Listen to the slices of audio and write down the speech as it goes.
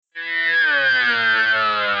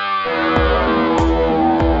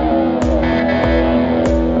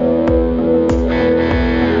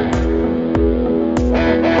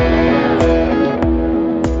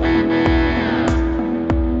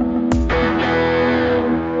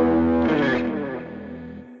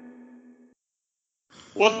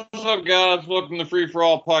What's up, guys? Welcome to Free For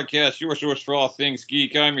All Podcast, your source for all things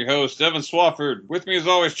geek. I'm your host, Evan Swafford. With me, as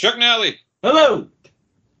always, Chuck Nally. Hello.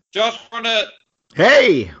 Josh Barnett.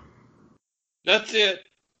 Hey. That's it.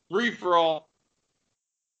 Free For All.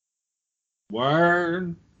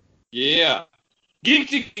 Word. Yeah. Geek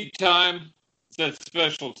to Geek time. It's that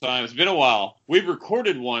special time. It's been a while. We've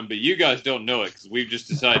recorded one, but you guys don't know it because we've just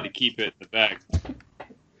decided to keep it in the bag.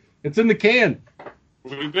 It's in the can.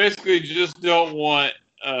 We basically just don't want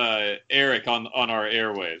Eric on our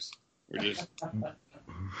airwaves. We're just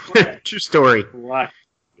True story.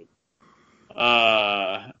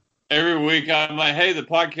 Every week I'm like, hey, the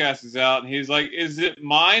podcast is out, and he's like, is it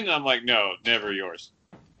mine? And I'm like, no, never yours.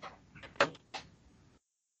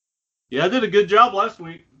 Yeah, I did a good job last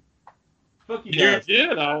week. Fuck you guys. You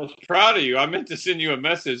did. I was proud of you. I meant to send you a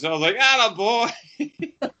message. I was like, atta boy.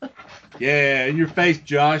 Yeah, in your face,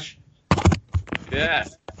 Josh. Yeah.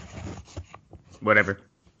 Whatever.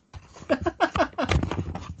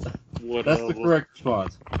 That's the correct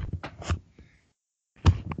response.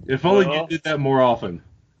 If only you did that more often.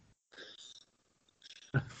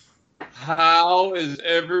 How is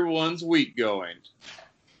everyone's week going?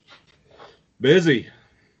 Busy.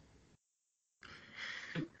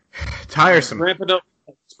 Tiresome. Ramping up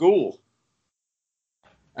school.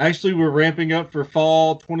 Actually, we're ramping up for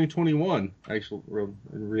fall 2021. Actually,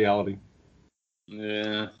 in reality.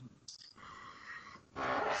 Yeah.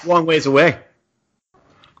 Long ways away.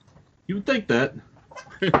 You would think that.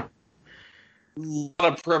 A lot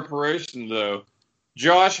of preparation, though.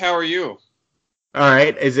 Josh, how are you? All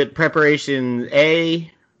right. Is it preparation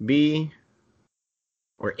A, B,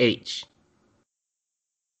 or H?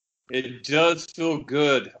 It does feel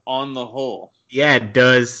good on the whole. Yeah, it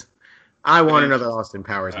does. I want another Austin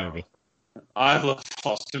Powers movie. I love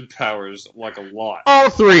Austin Powers like a lot. All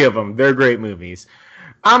three of them. They're great movies.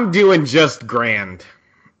 I'm doing just grand.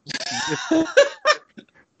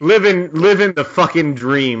 living the fucking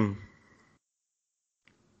dream.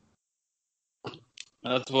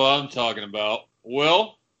 That's what I'm talking about.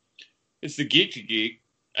 Well, it's the Geek to Geek,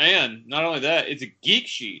 and not only that, it's a geek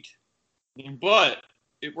sheet. But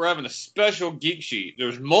we're having a special geek sheet.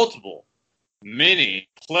 There's multiple, many,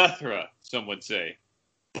 plethora, some would say.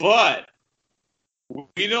 But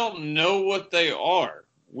we don't know what they are.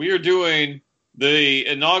 We are doing the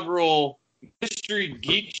inaugural Mystery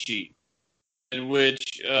Geek Sheet, in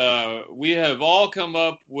which we have all come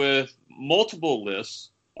up with multiple lists.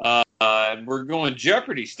 We're going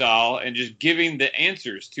Jeopardy style and just giving the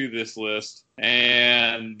answers to this list.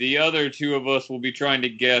 And the other two of us will be trying to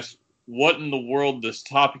guess what in the world this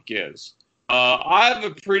topic is. I have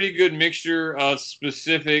a pretty good mixture of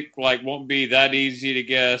specific, like, won't be that easy to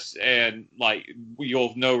guess, and, like,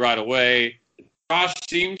 you'll know right away. Josh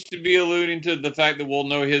seems to be alluding to the fact that we'll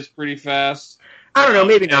know his pretty fast. I don't know,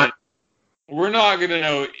 maybe not. We're not going to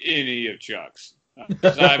know any of Chuck's.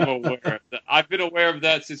 I'm aware of that. I've been aware of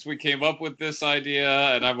that since we came up with this idea,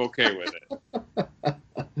 and I'm okay with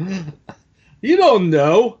it. You don't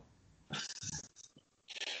know.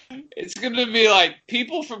 It's going to be like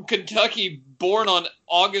people from Kentucky born on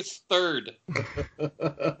August 3rd.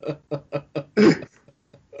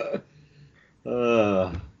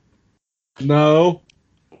 No.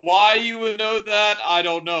 Why you would know that, I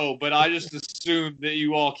don't know, but I just assumed that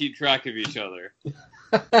you all keep track of each other.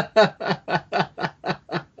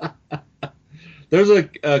 There's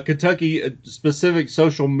a Kentucky specific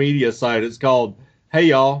social media site. It's called Hey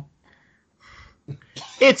Y'all.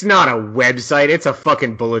 It's not a website. It's a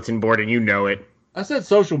fucking bulletin board, and you know it. I said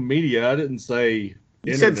social media. I didn't say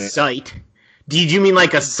You internet. said site. Did you mean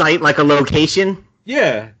like a site, like a location?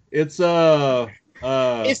 Yeah, it's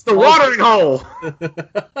It's the watering hole.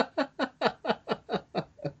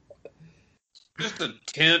 Just a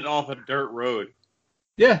tent off a dirt road.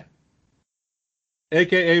 Yeah.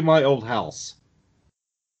 AKA my old house.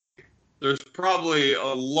 There's probably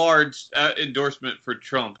a large endorsement for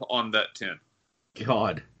Trump on that tent.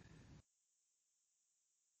 God.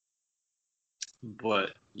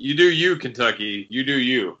 But you do you, Kentucky. You do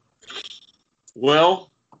you.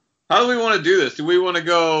 Well, how do we want to do this? Do we want to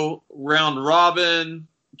go round robin,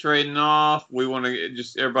 trading off? We want to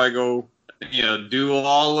just everybody go, do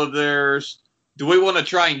all of theirs? Do we want to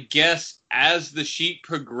try and guess as the sheet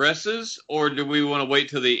progresses, or do we want to wait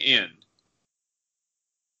till the end?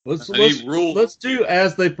 Let's do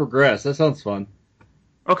as they progress. That sounds fun.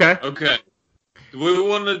 Okay. Okay. Do we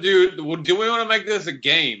want to make this a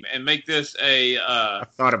game and make this I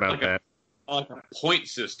thought about that. Like a point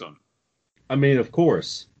system? I mean, of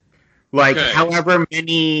course. Like, Okay. however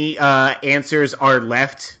many answers are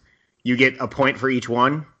left, you get a point for each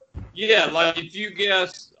one? Yeah, like if you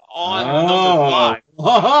guess on number 5.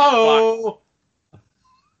 Oh.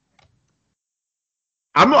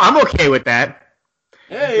 I'm okay with that.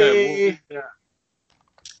 Hey. Okay,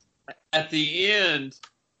 at the end,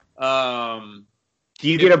 Do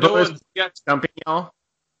you get a no bonus one's for got, stumping y'all?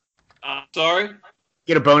 sorry,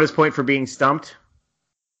 Get a bonus point for being stumped?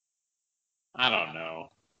 I don't know.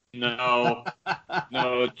 No,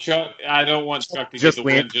 Chuck. I don't want Chuck to Just get the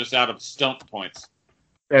win. win just out of stump points.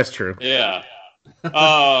 That's true. Yeah.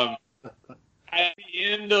 At the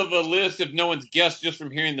end of a list, if no one's guessed just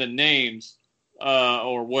from hearing the names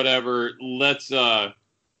or whatever, you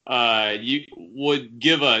would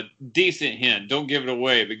give a decent hint. Don't give it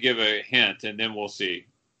away, but give a hint, and then we'll see.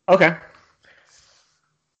 Okay.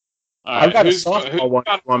 All I've right, got a softball one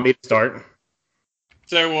if you want me to start.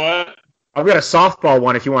 Say what? I've got a softball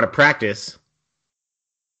one if you want to practice.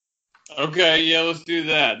 Okay, yeah, let's do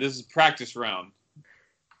that. This is practice round.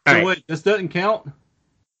 All So right. wait, this doesn't count?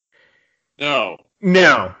 No.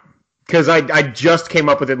 No, because I just came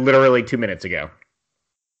up with it literally 2 minutes ago.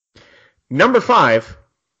 Number 5,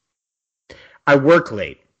 I work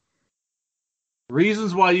late.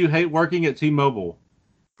 Reasons why you hate working at T-Mobile.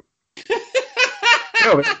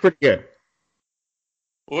 No, it's pretty good.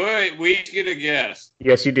 Wait, we each get a guess.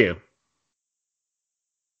 Yes, you do.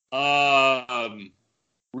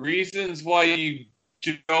 Reasons why you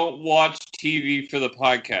don't watch TV for the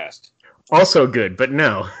podcast. Also good, but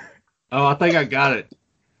no. Oh, I think I got it.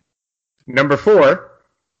 Number 4,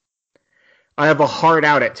 I have a hard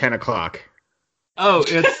out at 10 o'clock. Oh,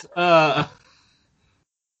 it's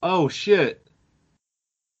oh shit.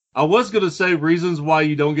 I was gonna say reasons why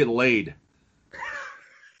you don't get laid.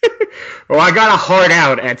 Well, I got a hard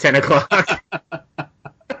out at 10 o'clock.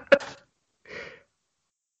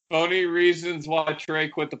 Phony reasons why Trey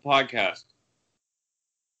quit the podcast.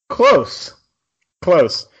 Close.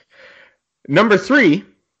 Number 3,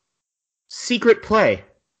 secret play.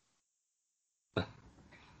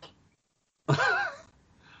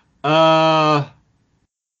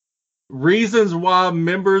 Reasons why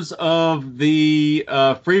members of the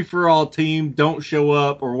free-for-all team don't show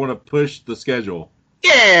up or want to push the schedule.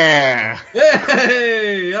 Yeah.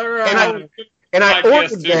 Hey, all right. And I I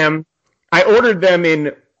guess, ordered too. them. I ordered them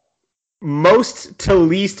in most to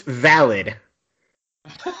least valid.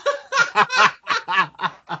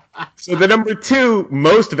 So the number 2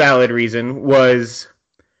 most valid reason was.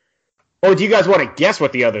 Oh, do you guys want to guess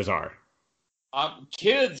what the others are?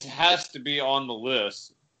 Kids has to be on the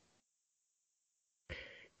list.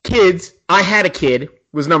 Kids. I had a kid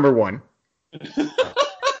was number 1,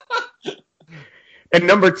 and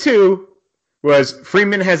number 2 was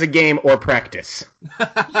Freeman has a game or practice. Why'd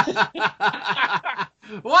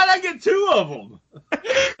I get 2 of them?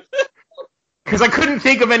 Because I couldn't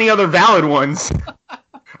think of any other valid ones.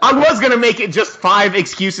 I was gonna make it just 5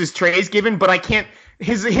 excuses Trey's given, but I can't.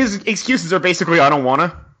 His excuses are basically I don't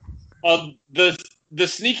wanna. The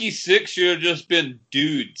sneaky 6 should have just been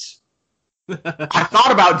dudes. I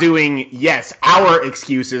thought about doing our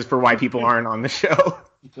excuses for why people aren't on the show.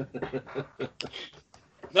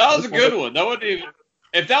 That was a good one. That wouldn't even.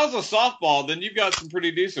 If that was a softball, then you've got some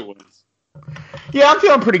pretty decent ones. Yeah, I'm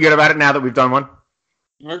feeling pretty good about it now that we've done one.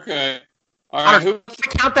 Okay. All I right. don't know, if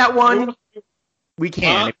you count that one, we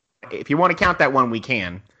can. Huh? If you want to count that one, we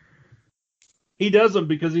can. He doesn't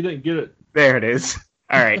because he didn't get it. There it is.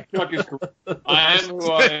 All right. Chuck is correct. I am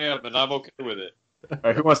who I am, and I'm okay with it. All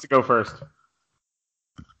right, who wants to go first?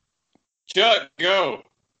 Chuck, go.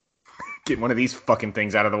 Get one of these fucking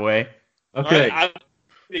things out of the way. Okay. All right,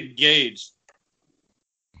 I'm engaged.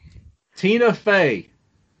 Tina Fey.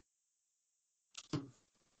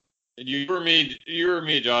 And you or me,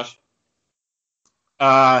 Josh.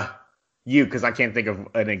 You, because I can't think of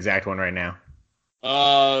an exact one right now.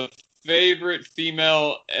 Favorite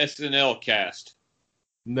female SNL cast.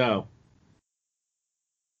 No.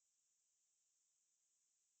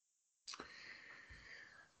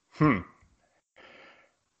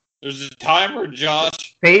 There's a timer,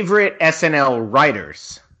 Josh. Favorite SNL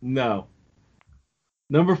writers. No.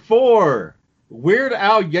 Number 4, Weird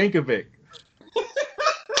Al Yankovic.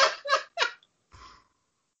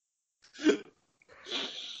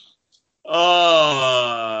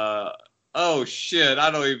 Oh shit!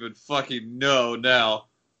 I don't even fucking know now.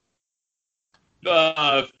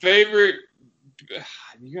 Favorite.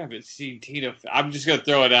 You haven't seen Tina. I'm just gonna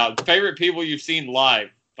throw it out. Favorite people you've seen live.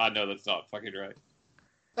 I know that's not fucking right.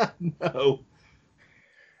 No.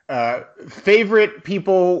 Favorite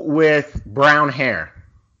people with brown hair.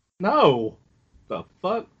 No. The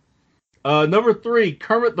fuck? Number 3,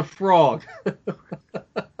 Kermit the Frog.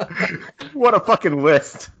 What a fucking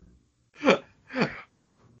list.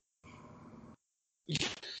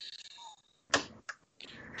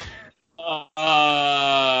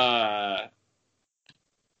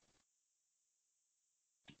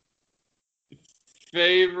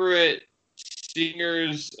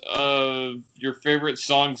 singers of your favorite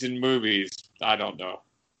songs in movies. I don't know.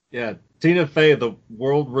 Yeah, Tina Fey, the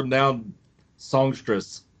world-renowned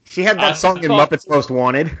songstress. She had that song in Muppets Most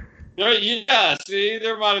Wanted. Yeah, see,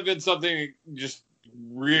 there might have been something just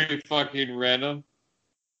really fucking random.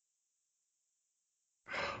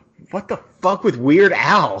 What the fuck with Weird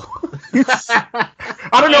Al? I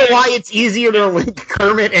don't know why it's easier to link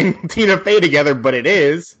Kermit and Tina Fey together, but it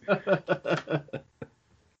is.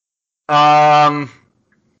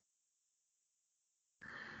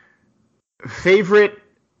 Favorite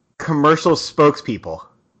commercial spokespeople?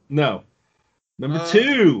 No. Number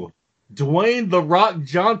 2, Dwayne "The Rock"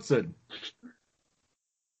 Johnson.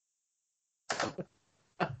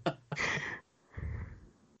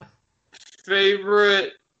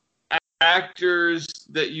 Favorite actors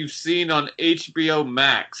that you've seen on HBO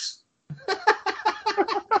Max?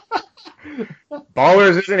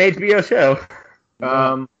 Ballers is an HBO show.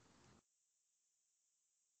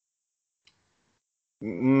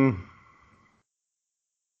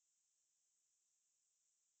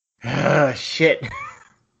 Shit.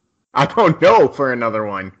 I don't know for another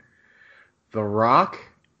one. The Rock,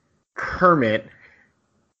 Kermit,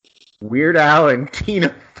 Weird Al, and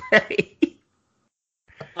Tina Fey.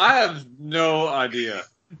 I have no idea.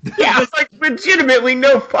 Yeah, it's like legitimately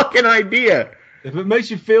no fucking idea. If it makes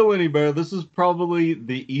you feel any better, this is probably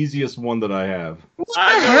the easiest one that I have. What the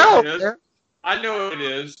hell? I know it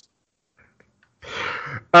is.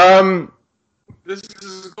 This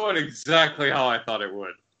is going exactly how I thought it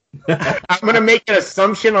would. I'm going to make an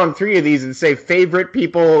assumption on 3 of these and say favorite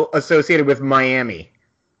people associated with Miami.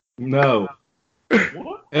 No.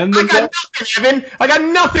 What? And I got nothing, Evan. I got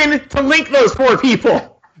nothing to link those 4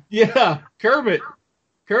 people. Yeah, Kermit.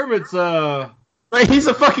 Kermit's Like, he's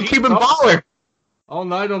a fucking Cuban baller. All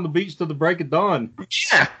night on the beach till the break of dawn.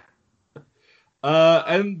 Yeah.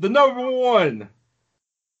 And the number 1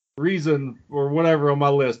 reason or whatever on my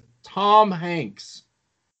list, Tom Hanks.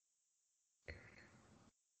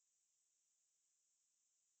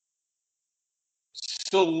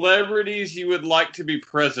 Celebrities you would like to be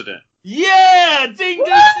president. Yeah! Ding, ding,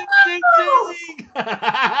 ding, ding, ding, ding.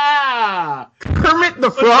 Kermit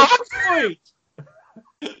the Frog? Point.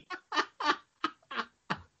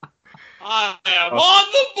 I am on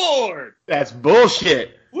the board. That's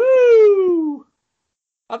bullshit. Woo!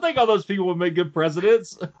 I think all those people would make good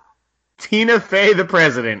presidents. Tina Fey, the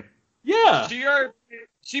president. Yeah.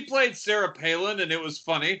 She played Sarah Palin, and it was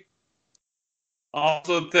funny.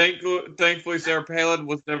 Also, thankfully, Sarah Palin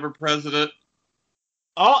was never president.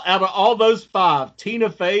 Out of all those 5, Tina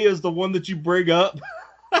Fey is the one that you bring up.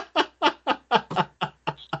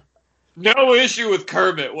 No issue with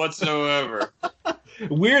Kermit whatsoever.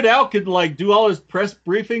 Weird Al could do all his press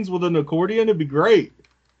briefings with an accordion. It'd be great.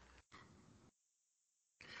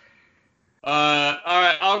 All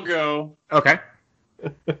right, I'll go. Okay.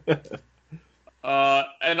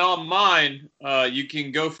 And on mine, you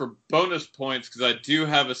can go for bonus points because I do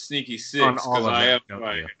have a sneaky 6 On all because of I them, have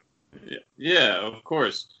don't you? Yeah, of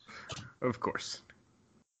course. Of course.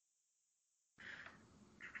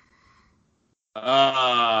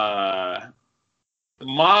 My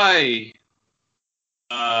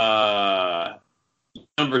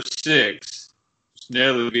number 6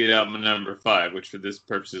 nearly beat out my number 5, which for this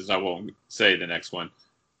purposes I won't say the next one.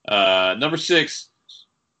 Number 6,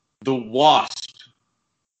 The Wasp.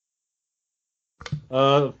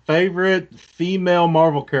 Favorite female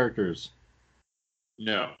Marvel characters?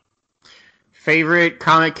 No. Favorite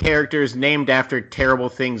comic characters named after terrible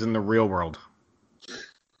things in the real world?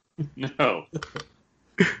 No.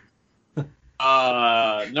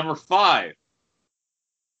 Number 5,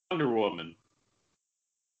 Wonder Woman.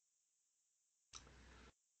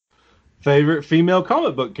 Favorite female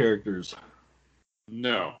comic book characters?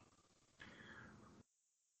 No.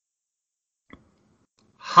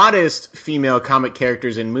 Hottest female comic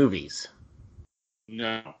characters in movies?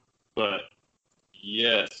 No. But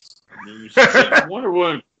yes. Wonder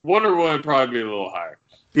Woman would probably be a little higher.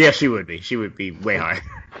 Yeah, she would be. She would be way higher.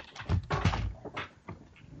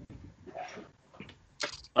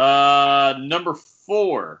 Number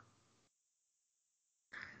 4.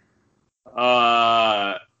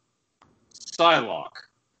 Psylocke.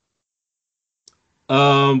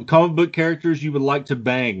 Comic book characters you would like to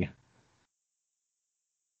bang?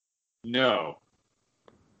 No.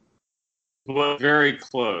 But very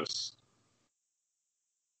close.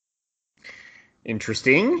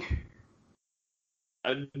 Interesting.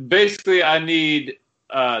 Basically, I need.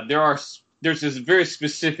 There's this very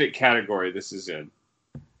specific category this is in.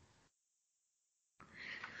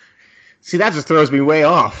 See, that just throws me way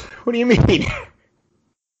off. What do you mean?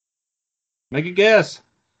 Make a guess.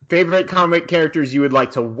 Favorite comic characters you would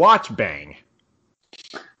like to watch bang?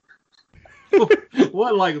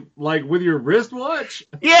 What, like with your wristwatch?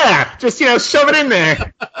 Yeah, just shove it in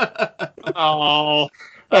there. Oh,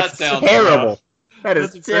 that That's sounds terrible. rough. That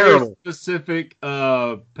is That's a very terrible. specific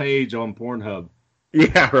page on Pornhub.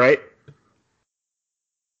 Yeah, right.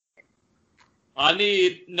 I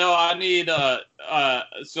need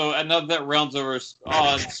so another that rounds over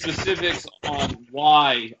on specifics on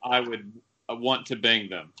why I would want to bang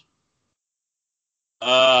them.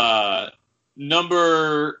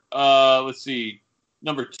 Let's see,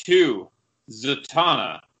 number 2,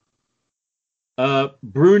 Zatanna.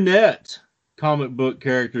 Brunette comic book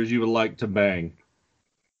characters you would like to bang.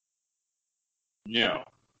 Yeah.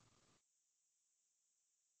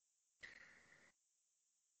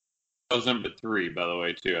 That was number 3, by the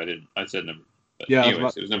way, too. I said number. But Yeah,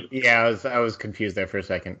 anyways, it was number 3. Yeah, I was confused there for a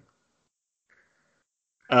second.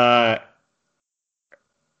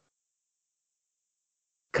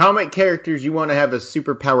 Comic characters you want to have a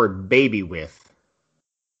superpowered baby with.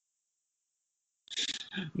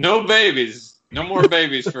 No babies. No more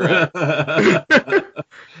babies for it.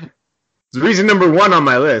 It's reason number 1 on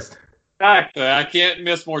my list. Exactly. I can't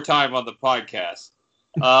miss more time on the podcast.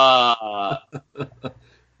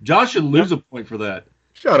 Josh should lose a point for that.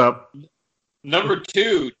 Shut up. Number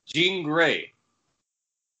 2, Jean Grey.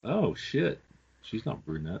 Oh shit, she's not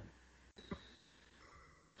brunette.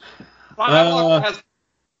 Psylocke has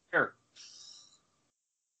hair.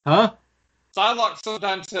 Huh? Psylocke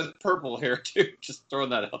sometimes has purple hair too. Just throwing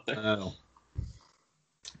that out there. Oh.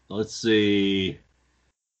 Let's see.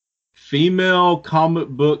 Female comic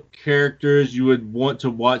book characters you would want to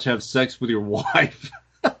watch have sex with your wife.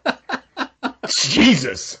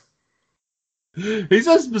 Jesus. He's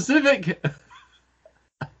so specific.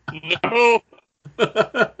 No.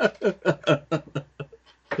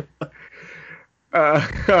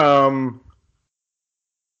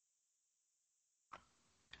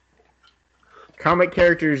 Comic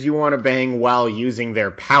characters you want to bang while using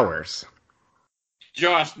their powers.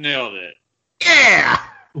 Josh nailed it. Yeah.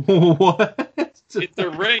 What? It's the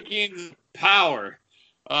rankings power.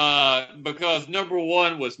 Because number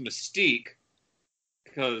 1 was Mystique.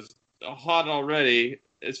 Because hot already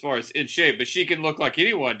as far as in shape, but she can look like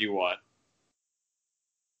anyone you want.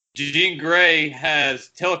 Jean Grey has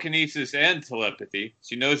telekinesis and telepathy.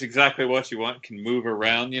 She knows exactly what you want, can move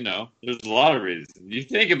around, There's a lot of reasons. You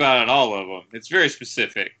think about it, all of them. It's very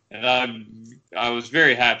specific. And I was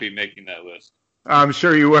very happy making that list. I'm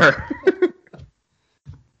sure you were.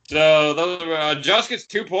 So those are, Josh gets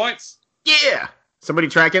 2 points. Yeah. Somebody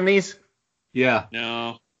tracking these? Yeah.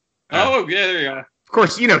 No. Oh, yeah, there you go. Of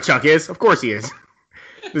course, Chuck is. Of course he is.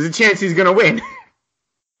 There's a chance he's going to win.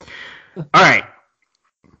 All right.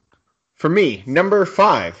 For me, number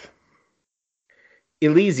 5,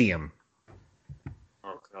 Elysium.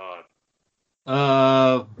 Oh,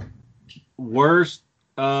 God. Worst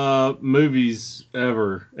movies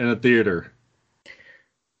ever in a theater.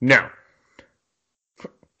 No.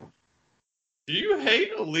 Do you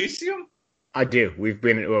hate Elysium? I do. We've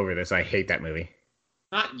been over this. I hate that movie.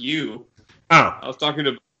 Not you. Oh. I was talking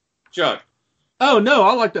to Chuck. Oh no,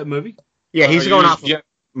 I like that movie. Yeah, he's going off of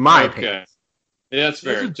my opinion. Yeah, that's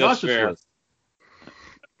fair. This is That's Josh's fair. list.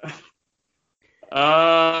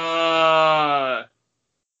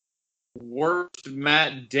 Worst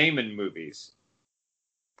Matt Damon movies.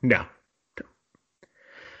 No.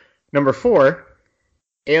 Number 4,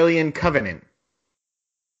 Alien Covenant.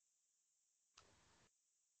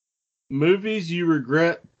 Movies you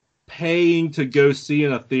regret paying to go see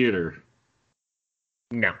in a theater.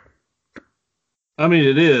 No. I mean,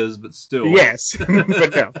 it is, but still. Yes, but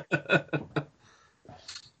no.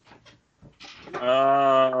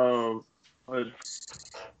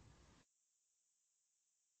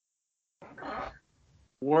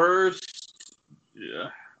 Worst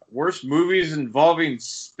movies involving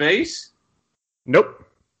space? Nope.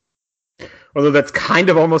 Although that's kind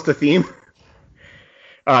of almost a theme.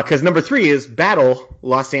 Because number 3 is Battle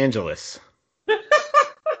Los Angeles.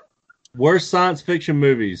 Worst science fiction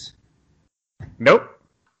movies. Nope.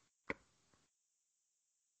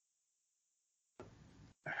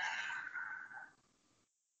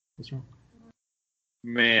 What's wrong?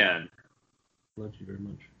 Man. Love you very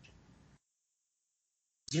much.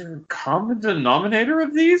 Is there a common denominator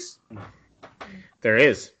of these? There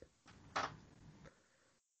is.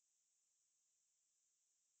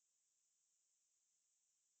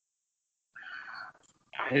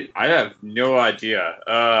 I have no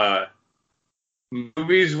idea.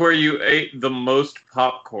 Movies where you ate the most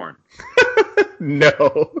popcorn.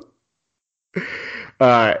 No.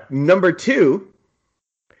 Number 2,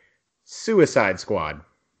 Suicide Squad.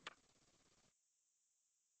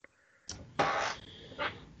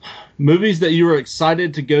 Movies that you were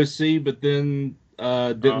excited to go see, but then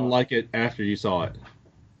didn't Oh. like it after you saw it.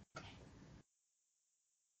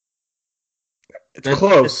 It's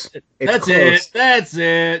close. It's That's close. it. That's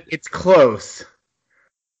it. It's close.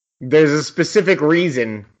 There's a specific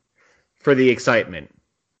reason for the excitement.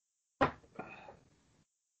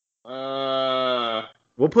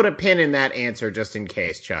 We'll put a pin in that answer just in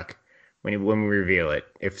case, Chuck, when we reveal it,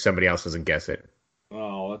 if somebody else doesn't guess it.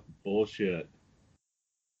 Oh, that's bullshit.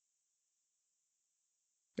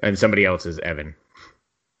 And somebody else is Evan.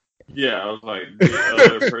 Yeah, I was like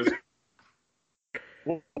the other person.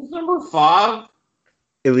 What was number 5?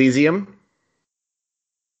 Elysium.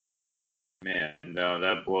 Man, no,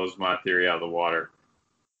 that blows my theory out of the water.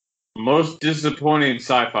 Most disappointing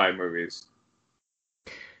sci-fi movies.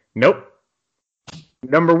 Nope.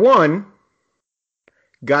 Number 1,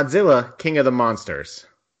 Godzilla, King of the Monsters.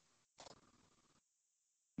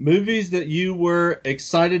 Movies that you were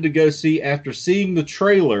excited to go see after seeing the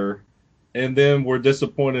trailer, and then were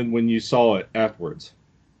disappointed when you saw it afterwards.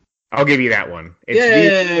 I'll give you that one. It's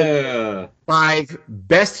the Yeah. 5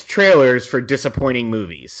 best trailers for disappointing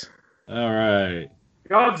movies. All right.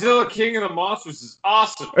 Godzilla King of the Monsters is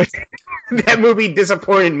awesome. That movie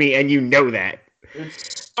disappointed me, and you know that.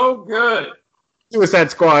 It's so good. Suicide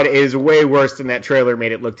Squad is way worse than that trailer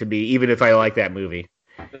made it look to be, even if I like that movie.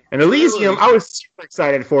 And Elysium, I was super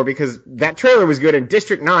excited for because that trailer was good, and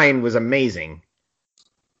District 9 was amazing.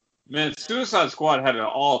 Man, Suicide Squad had an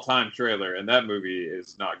all-time trailer, and that movie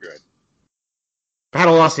is not good.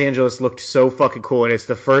 Battle Los Angeles looked so fucking cool, and it's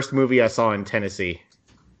the first movie I saw in Tennessee.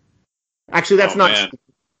 Actually, that's not man. true.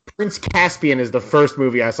 Prince Caspian is the first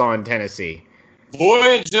movie I saw in Tennessee.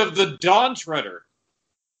 Voyage of the Dawn Treader.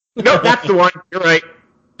 Nope, that's the one. You're right.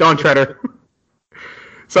 Dawn Treader.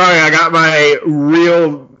 Sorry, I got my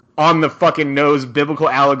real on-the-fucking-nose biblical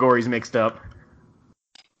allegories mixed up.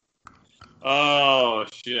 Oh,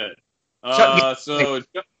 shit. Chuck- So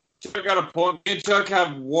Chuck got a point. Me and Chuck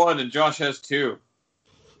have 1, and Josh has 2.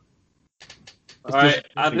 All right,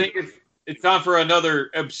 I think it's time for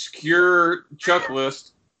another obscure Chuck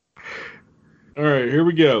list. All right, here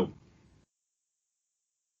we go.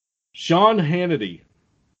 Sean Hannity.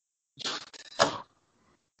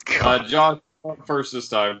 Josh first this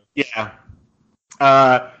time. Yeah.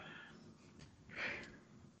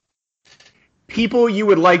 People you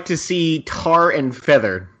would like to see tar and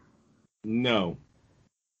feathered. No.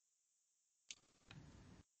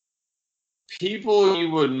 People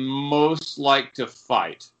you would most like to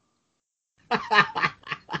fight.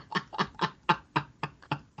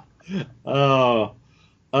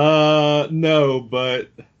 No, but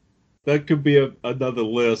that could be another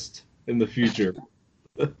list in the future.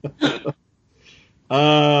 Because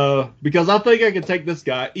I think I can take this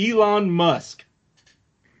guy, Elon Musk.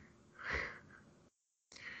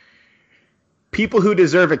 People who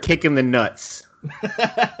deserve a kick in the nuts.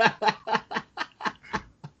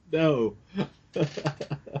 No.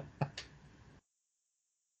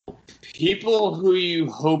 People who you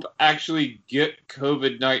hope actually get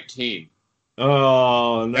COVID-19.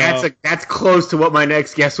 Oh no. That's close to what my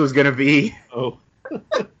next guess was going to be. Oh.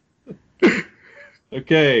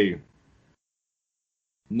 Okay.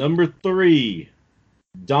 Number 3,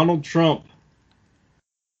 Donald Trump.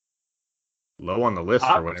 Low on the list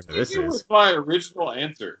for whatever this It was is. my original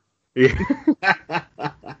answer.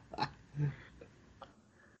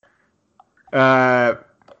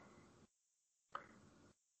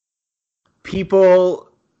 People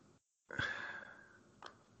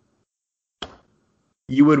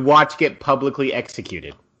you would watch get publicly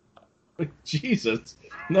executed. Jesus.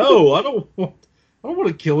 No, I don't want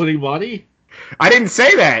to kill anybody. I didn't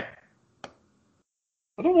say that.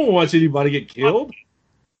 I don't want to watch anybody get killed.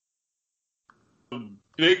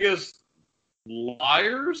 Biggest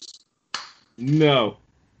liars? No.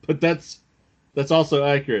 But that's also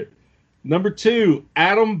accurate. Number 2,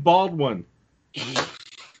 Adam Baldwin.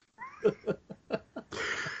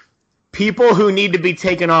 People who need to be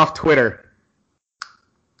taken off Twitter.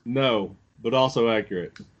 No, but also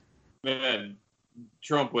accurate. Man,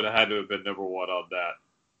 Trump would have had to have been number 1 on that.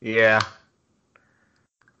 Yeah.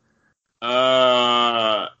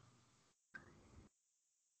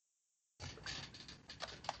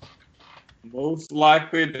 Most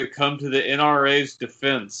likely to come to the NRA's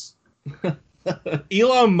defense.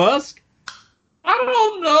 Elon Musk? I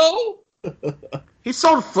don't know. He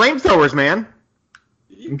sold flamethrowers, man.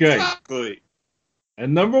 Okay. Exactly.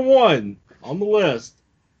 And number 1 on the list,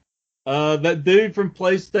 that dude from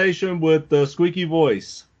PlayStation with the squeaky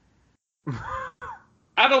voice.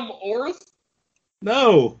 Adam Orth?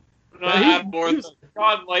 No. Not He- Adam he Orth. was-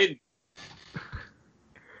 John Layden.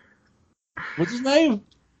 What's his name?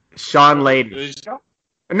 Sean Layden. Is it Sean?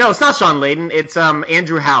 No, it's not Sean Layden. It's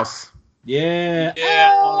Andrew House. Yeah.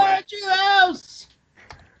 Yeah. Oh, at your house.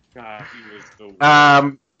 God, he was the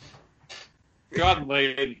worst. John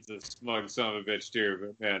Layden's a smug son of a bitch too,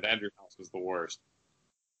 but man, Andrew House was the worst.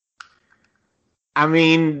 I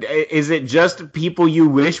mean, is it just people you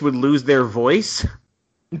wish would lose their voice?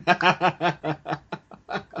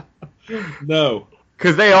 No.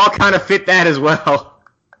 Because they all kind of fit that as well.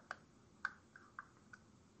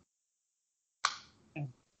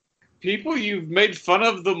 People you've made fun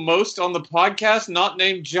of the most on the podcast, not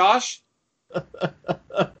named Josh?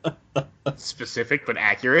 Specific but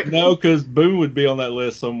accurate. No, because Boone would be on that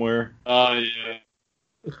list somewhere. Yeah.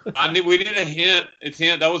 We need a hint. It's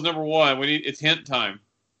hint. That was number one. It's hint time.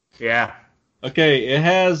 Yeah. Okay, it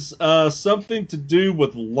has something to do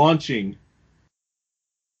with launching.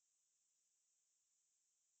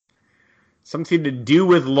 Something to do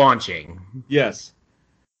with launching. Yes.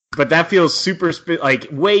 But that feels super, like,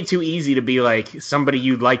 way too easy to be like somebody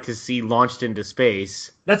you'd like to see launched into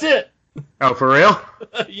space. That's it. Oh, for real?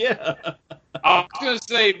 Yeah. I was going to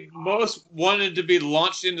say most wanted to be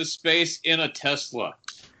launched into space in a Tesla.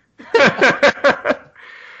 All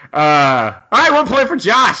right, 1 point for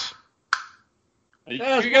Josh.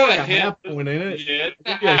 That's You got like a a hint. half point, ain't it? Yeah, it's a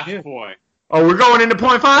Give you a half hint. point. Oh, we're going into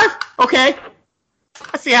point 5? Okay.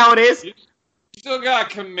 I see how it is. You still got a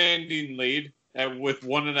commanding lead with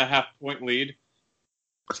 1.5 point lead.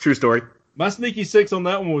 It's a true story. My sneaky 6 on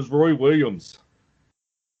that one was Roy Williams.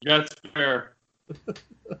 That's fair.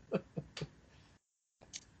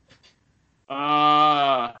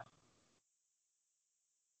 All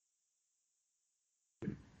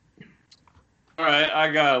right,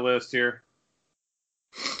 I got a list here.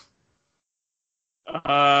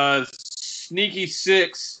 Sneaky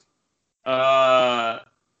 6.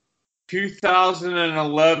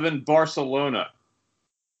 2011 Barcelona.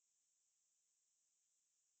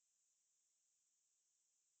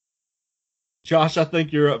 Josh, I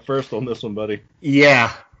think you're up first on this one, buddy.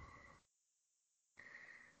 Yeah.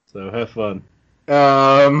 So have fun.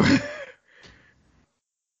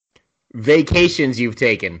 Vacations you've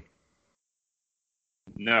taken.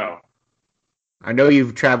 No. I know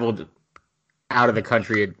you've traveled out of the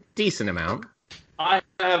country a decent amount. I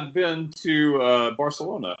have been to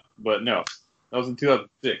Barcelona, but no. That was in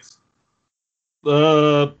 2006.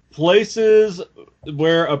 Places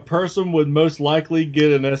where a person would most likely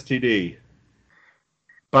get an STD.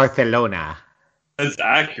 Barcelona. That's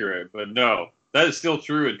accurate, but no. That is still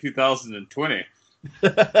true in 2020.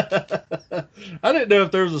 I didn't know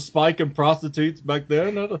if there was a spike in prostitutes back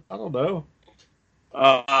then. I don't know.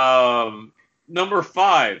 Number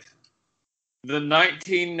 5. The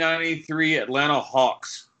 1993 Atlanta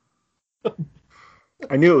Hawks.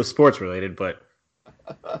 I knew it was sports related, but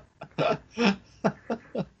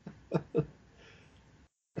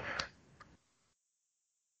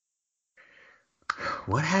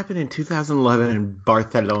what happened in 2011 in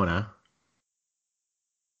Barcelona?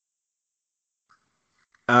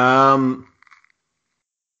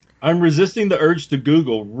 I'm resisting the urge to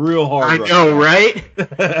Google real hard. I know, right?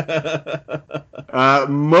 Right?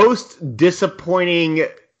 Most disappointing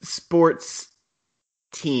sports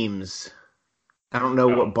teams. I don't know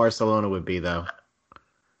what Barcelona would be, though.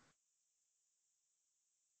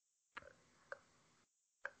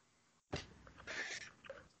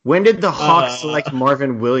 When did the Hawks select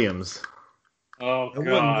Marvin Williams? Oh, It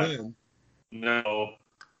God. wasn't No.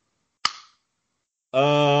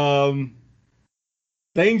 them.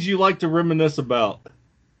 Things you like to reminisce about.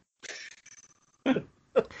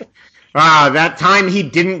 That time he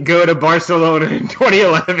didn't go to Barcelona in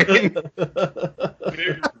 2011.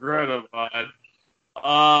 Big regret of mine.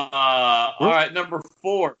 All right, number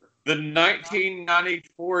 4. The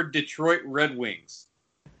 1994 Detroit Red Wings.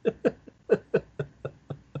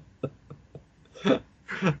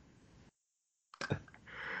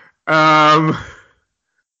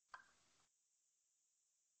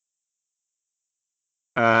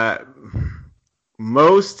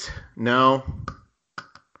 No.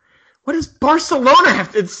 What does Barcelona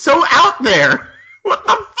have to, it's so out there. What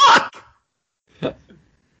the fuck?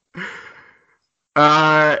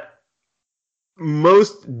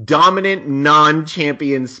 Most dominant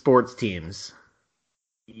non-champion sports teams.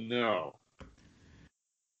 No.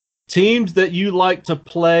 Teams that you like to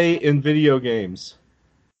play in video games.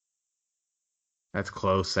 That's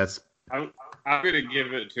close. I'm going to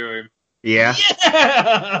give it to him. Yeah.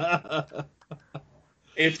 Yeah!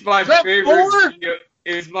 It's my that favorite. four?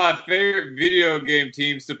 It's my favorite video game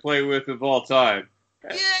teams to play with of all time.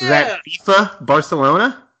 Is that FIFA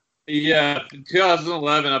Barcelona? Yeah, in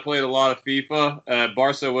 2011 I played a lot of FIFA.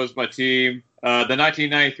 Barca was my team. The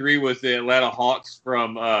 1993 was the Atlanta Hawks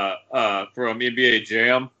from NBA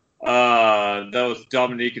Jam. That was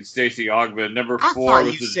Dominique and Stacey Ogden. Number I 4 thought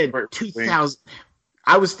was you the said Detroit 2000.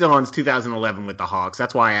 I was still on 2011 with the Hawks.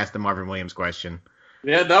 That's why I asked the Marvin Williams question.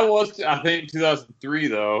 Yeah, that was, I think, 2003,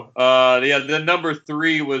 though. The number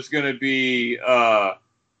 3 was going to be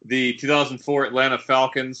the 2004 Atlanta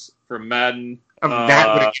Falcons from Madden. That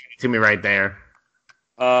would have given it to me right there.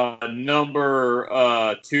 Number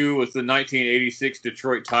 2 was the 1986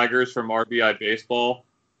 Detroit Tigers from RBI Baseball.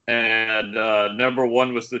 And number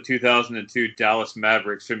 1 was the 2002 Dallas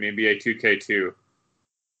Mavericks from NBA 2K2.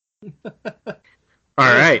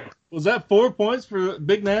 All right. Was that 4 points for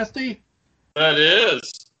Big Nasty? That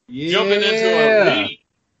is. Yeah. Jumping into a lead.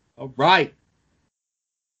 All right.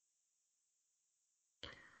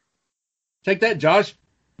 Take that, Josh.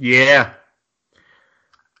 Yeah.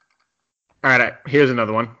 All right. Here's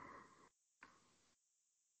another one.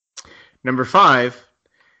 Number 5,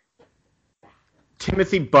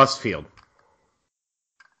 Timothy Busfield.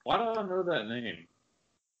 Why do I know that name?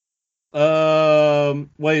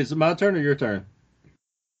 Wait, is it my turn or your turn?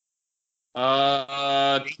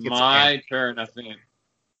 It's my turn, I think.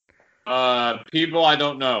 People I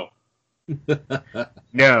don't know.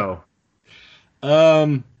 No.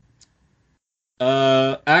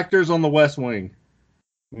 Actors on the West Wing.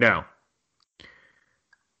 No.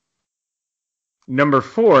 Number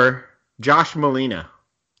 4, Josh Molina.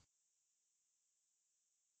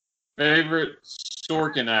 Favorite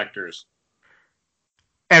Sorkin actors.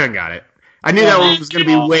 Evan got it. I knew that one was going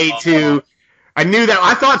to be way too.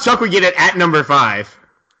 I thought Chuck would get it at number 5.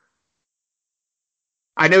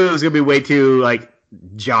 I knew it was going to be way too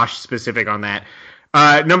Josh specific on that.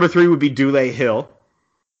 Number 3 would be Dule Hill.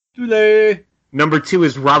 Dule. Number 2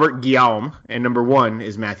 is Robert Guillaume, and number 1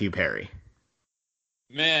 is Matthew Perry.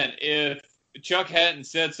 Man, if Chuck hadn't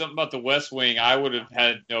said something about the West Wing, I would have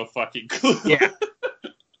had no fucking clue. Yeah.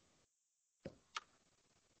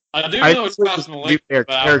 I do know it's Josh Molina, their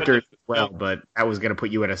characters as well, but that was going to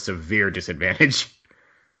put you at a severe disadvantage.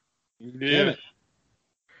 Yeah.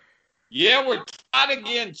 Yeah, we're tied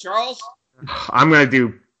again, Charles. I'm going to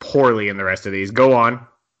do poorly in the rest of these. Go on.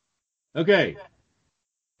 Okay.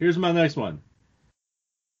 Here's my next one.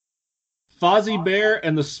 Fozzie Bear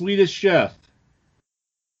and the Swedish Chef.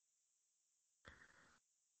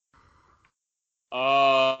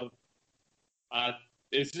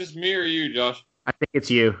 Is this me or you, Josh? I think it's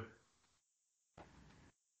you.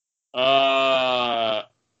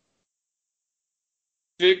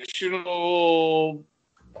 Fictional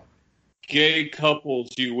gay couples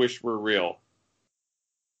you wish were real.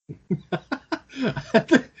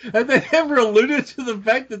 Have they ever alluded to the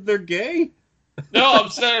fact that they're gay? No, I'm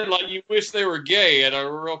saying you wish they were gay and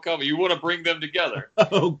a real couple. You want to bring them together.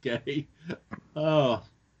 Okay. Oh,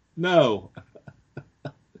 no.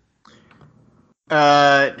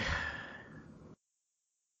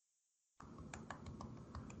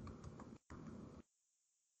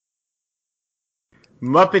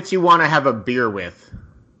 Muppets you want to have a beer with.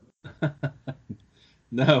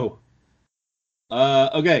 No.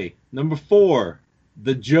 Okay. Number 4,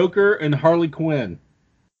 the Joker and Harley Quinn.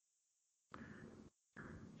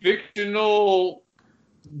 Fictional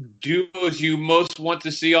duos you most want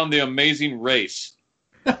to see on The Amazing Race.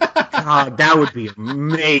 God, that would be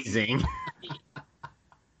amazing.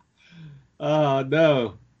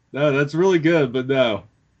 No. No, that's really good, but no.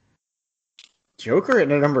 Joker at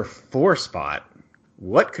the number 4 spot.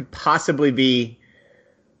 What could possibly be?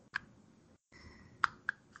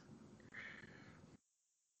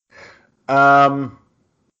 I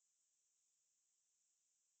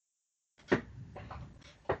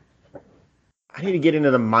need to get into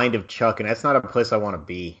the mind of Chuck, and that's not a place I want to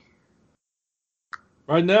be.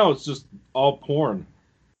 Right now, it's just all porn.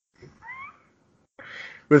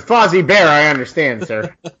 With Fozzie Bear, I understand,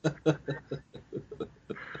 sir.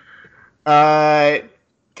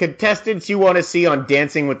 Contestants you want to see on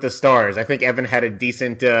Dancing with the Stars. I think Evan had a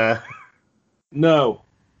decent No.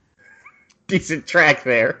 decent track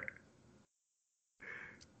there.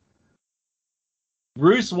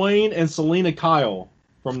 Bruce Wayne and Selena Kyle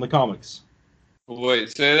from the comics.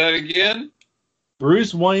 Wait, say that again?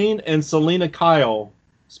 Bruce Wayne and Selena Kyle,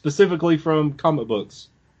 specifically from comic books.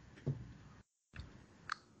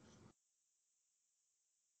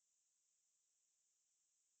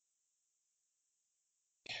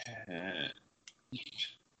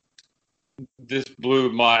 This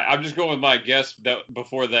blew my... I'm just going with my guess that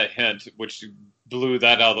before that hint, which blew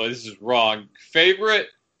that out. This is wrong. Favorite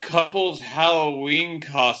couples Halloween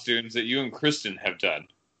costumes that you and Kristen have done?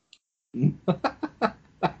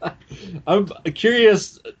 I'm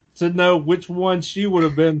curious to know which one she would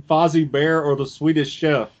have been, Fozzie Bear or the Swedish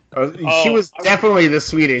Chef. She was definitely the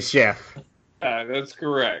Swedish Chef. That's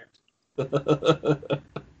correct.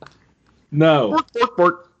 No. Bork,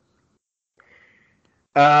 bork.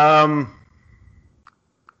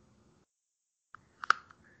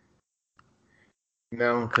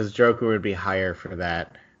 No, because Joker would be higher for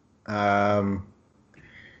that.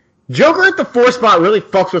 Joker at the 4 spot really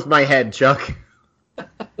fucks with my head, Chuck.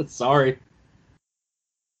 Sorry.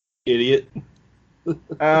 Idiot.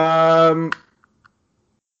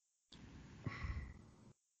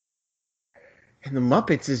 And the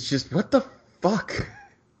Muppets is just, what the fuck?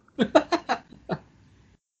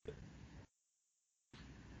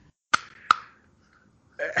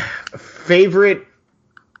 Favorite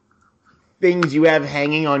things you have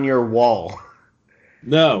hanging on your wall?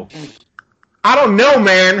 No. I don't know,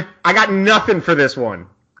 man. I got nothing for this one.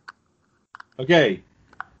 Okay.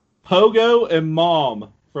 Pogo and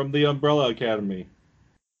Mom from the Umbrella Academy.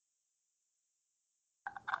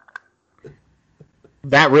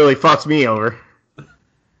 That really fucks me over.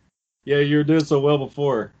 Yeah, you were doing so well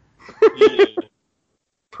before. Yeah.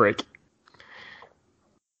 Prick.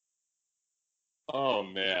 Oh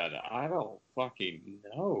man, I don't fucking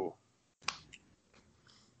know.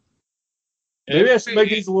 Maybe I should make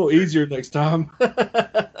these a little easier next time.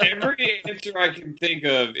 Every answer I can think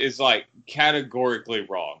of is like categorically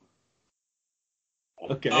wrong.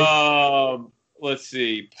 Okay. Let's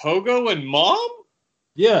see. Pogo and Mom?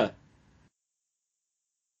 Yeah.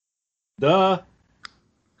 Duh.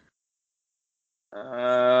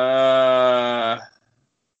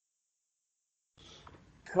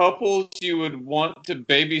 Couples you would want to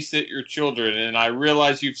babysit your children, and I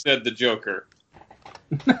realize you've said the Joker.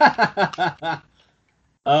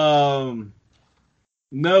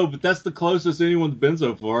 No, but that's the closest anyone's been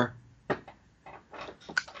so far.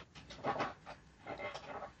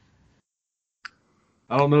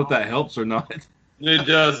 I don't know if that helps or not. It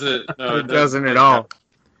doesn't. No, It doesn't at all.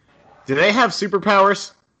 Do they have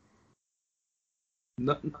superpowers?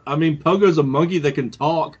 No, I mean, Pogo's a monkey that can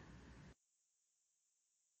talk.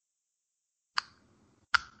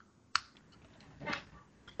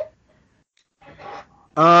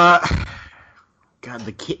 God,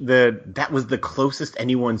 that was the closest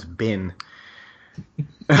anyone's been.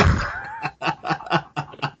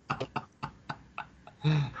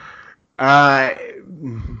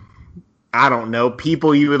 I don't know.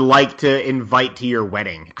 People you would like to invite to your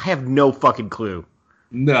wedding. I have no fucking clue.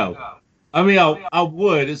 No. I mean, I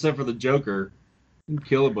would, except for the Joker. He'd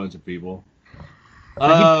kill a bunch of people.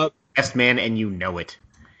 Best man, and you know it.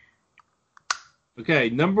 Okay,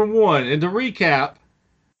 number 1. And to recap,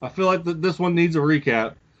 I feel like this one needs a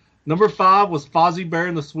recap. Number 5 was Fozzie Bear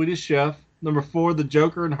and the Swedish Chef. Number 4, the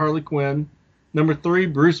Joker and Harley Quinn. Number 3,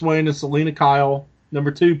 Bruce Wayne and Selena Kyle. Number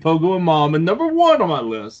 2, Pogo and Mom. And number 1 on my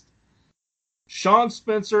list, Sean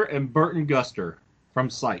Spencer and Burton Guster from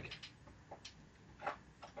Psych.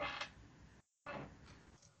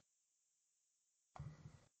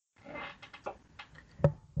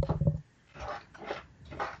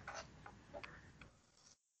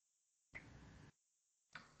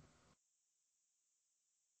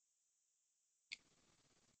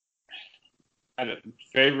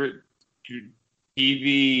 Favorite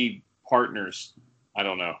TV partners? I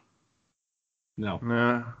don't know. No.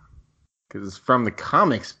 Nah. Because it's from the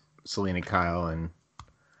comics, Selena Kyle and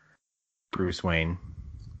Bruce Wayne.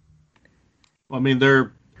 I mean,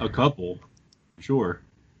 they're a couple. Sure.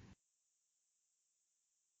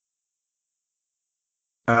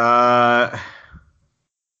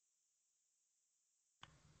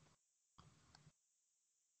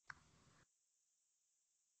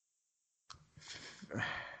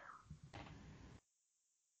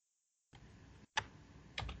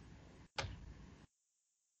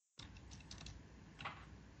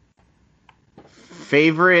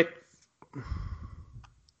 Favorite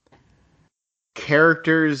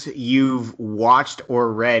characters you've watched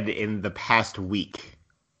or read in the past week?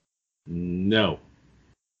 No.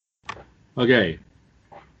 Okay.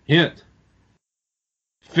 Hint.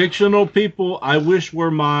 Fictional people I wish were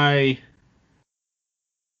my...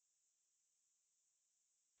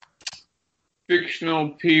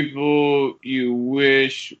 Fictional people you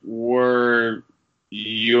wish were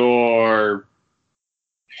your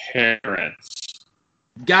parents.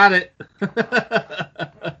 Got it.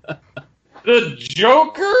 The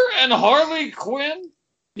Joker and Harley Quinn?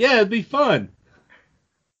 Yeah, it'd be fun.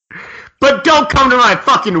 But don't come to my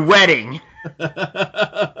fucking wedding!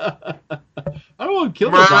 I don't want to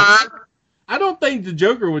kill his I don't think the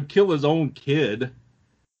Joker would kill his own kid.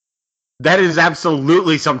 That is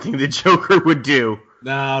absolutely something the Joker would do.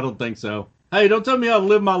 No, I don't think so. Hey, don't tell me how to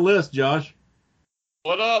live my list, Josh.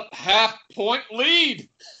 What up? Half-point lead.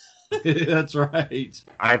 That's right.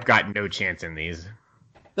 I've got no chance in these.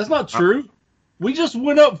 That's not true. We just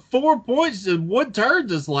went up 4 points in one turn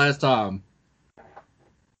this last time.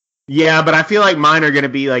 Yeah, but I feel like mine are going to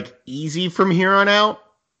be like easy from here on out.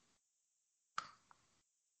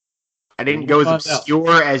 I didn't go as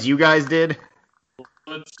obscure as you guys did.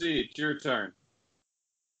 Let's see. It's your turn.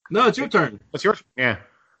 No, it's your turn. What's yours? Yeah.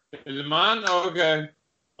 Is it mine? Oh, okay.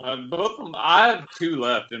 Both of them. I have 2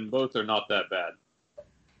 left, and both are not that bad.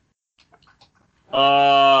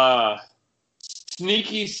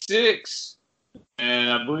 Sneaky 6, and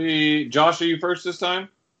I believe Josh, are you first this time?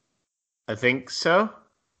 I think so.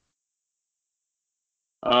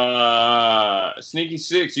 Sneaky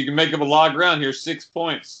 6. You can make up a lot of ground here. 6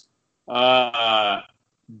 points.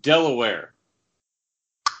 Delaware.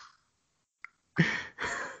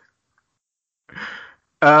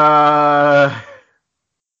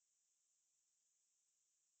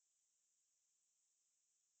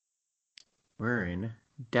 We're in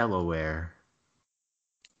Delaware.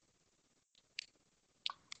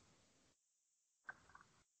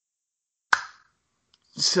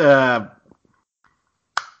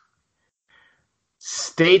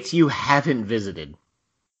 States you haven't visited.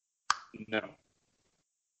 No.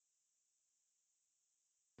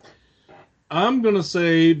 I'm going to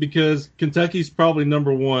say, because Kentucky's probably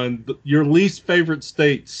number 1, your least favorite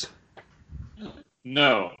states.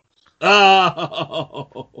 No.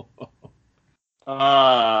 Oh.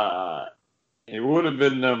 It would have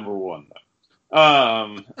been number 1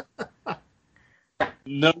 though.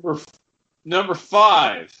 Number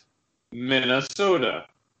 5, Minnesota.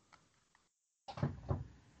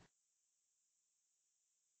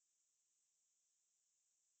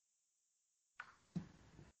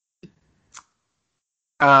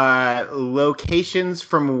 Locations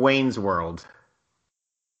from Wayne's World.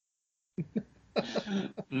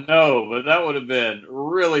 No, but that would have been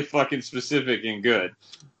really fucking specific and good.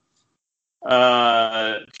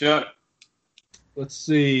 Chuck. Let's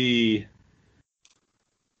see.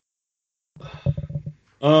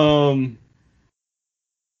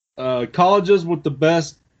 Colleges with the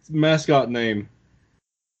best mascot name.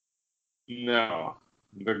 No.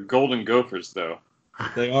 The Golden Gophers, though.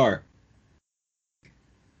 They are.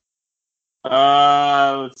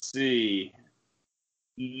 Let's see.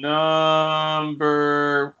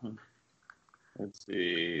 Number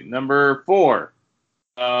 4.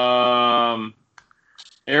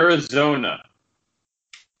 Arizona.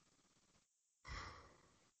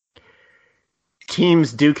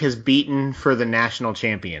 Teams Duke has beaten for the national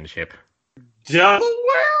championship. Delaware?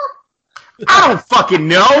 I don't fucking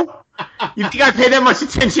know. You think I pay that much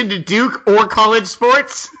attention to Duke or college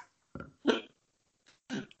sports?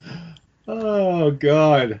 Oh,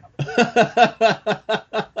 God.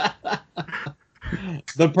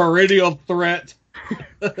 The perennial threat.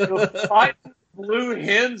 The Fighting Blue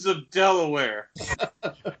Hens of Delaware.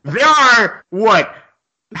 There are, what,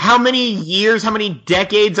 how many years, how many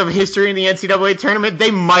decades of history in the NCAA tournament?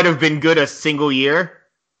 They might have been good a single year.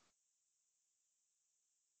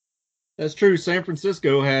 That's true. San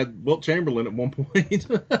Francisco had Wilt Chamberlain at one point.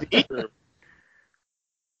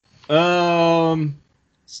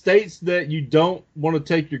 States that you don't want to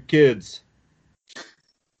take your kids.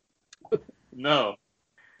 No.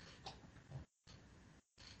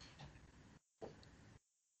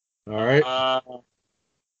 All right.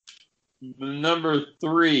 Number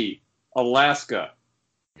 3, Alaska.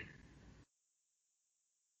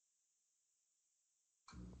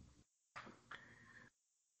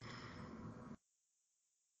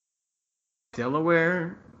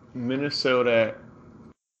 Delaware, Minnesota,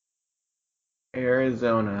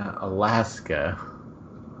 Arizona, Alaska.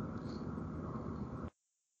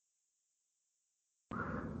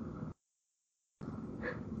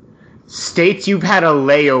 States you've had a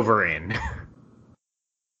layover in.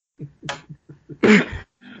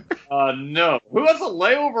 No. Who has a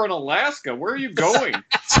layover in Alaska? Where are you going?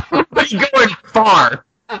 Somebody going far.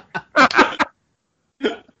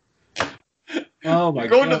 Oh my You're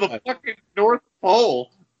going God. to the fucking North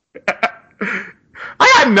Pole. I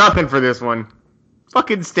got nothing for this one.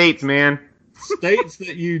 Fucking states, man. States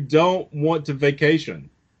that you don't want to vacation.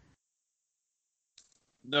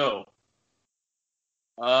 No.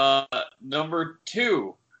 Number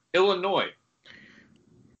 2, Illinois.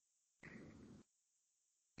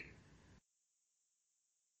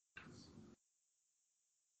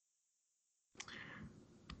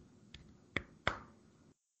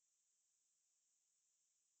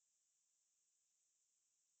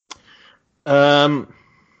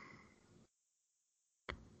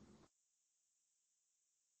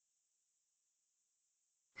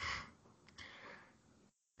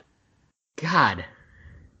 God.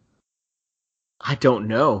 I don't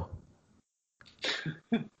know.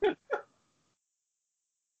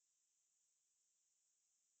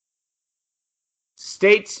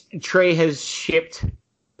 States Trey has shipped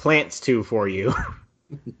plants to for you.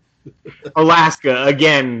 Alaska,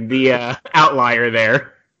 again, the outlier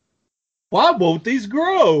there. Why won't these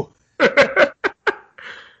grow?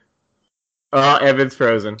 Oh, Evan's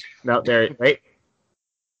frozen. No, there. Wait.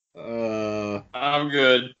 I'm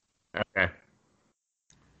good. Okay.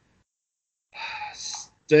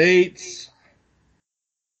 States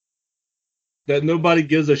that nobody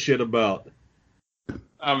gives a shit about.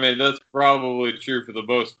 I mean, that's probably true for the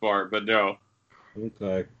most part, but no.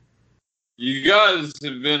 Okay. You guys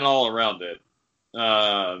have been all around it.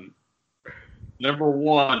 Number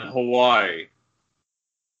 1, Hawaii.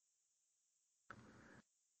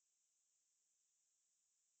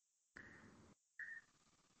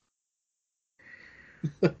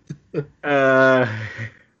 Uh,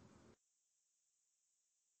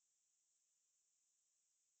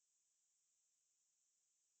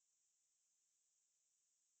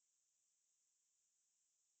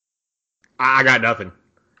 I got nothing.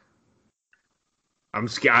 I'm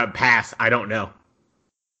scared. Pass. I don't know.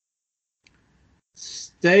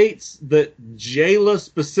 States that Jayla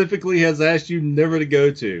specifically has asked you never to go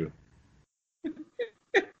to.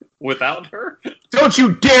 Without her? Don't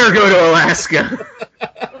you dare go to Alaska.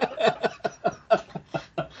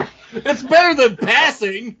 It's better than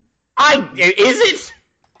passing. Is it?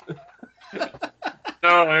 No,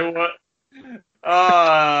 I want.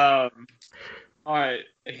 All right.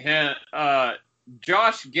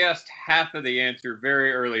 Josh guessed half of the answer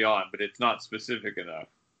very early on, but it's not specific enough.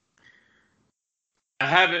 I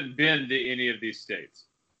haven't been to any of these states.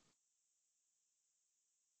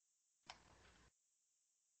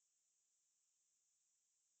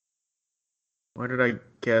 What did I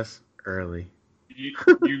guess early?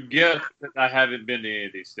 You guessed that I haven't been to any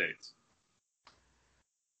of these states.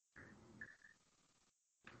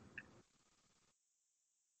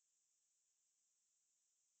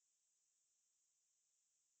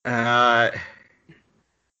 I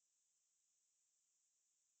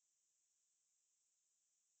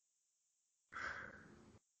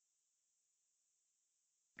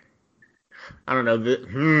don't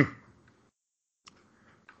know.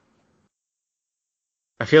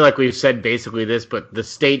 I feel like we've said basically this, but the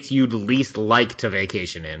states you'd least like to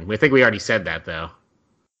vacation in. We think we already said that though.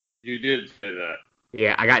 You did say that.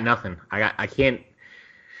 Yeah, I got nothing. I can't.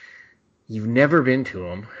 You've never been to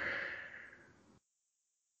them.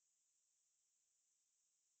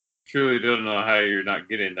 Truly don't know how you're not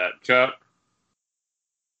getting that, Chuck.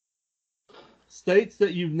 States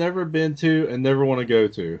that you've never been to and never want to go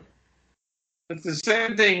to. It's the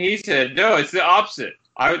same thing he said. No, it's the opposite.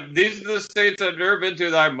 These are the states I've never been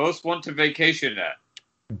to that I most want to vacation at.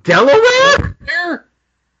 Delaware?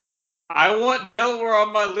 I want Delaware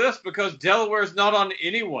on my list because Delaware is not on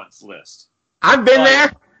anyone's list. I've been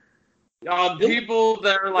there. People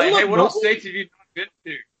that are like, hey, what else states have you not been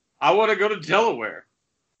to? I want to go to Delaware.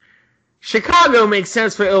 Chicago makes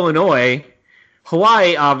sense for Illinois.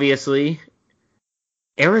 Hawaii, obviously.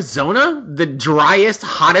 Arizona? The driest,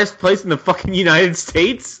 hottest place in the fucking United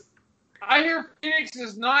States? I hear Phoenix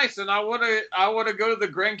is nice, and I want to go to the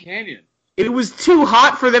Grand Canyon. It was too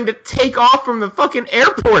hot for them to take off from the fucking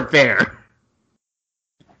airport there.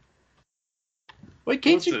 Wait,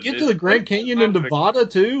 can't you get to the Grand Canyon in Nevada,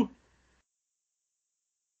 too?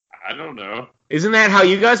 I don't know. Isn't that how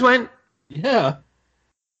you guys went? Yeah.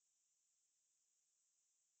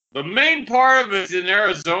 The main part of it is in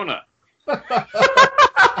Arizona.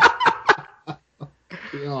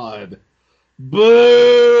 God.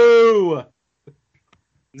 Boo!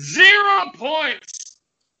 0 points!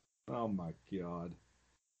 Oh, my God.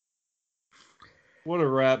 What a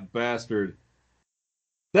rat bastard.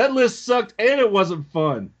 That list sucked and it wasn't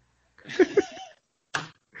fun. All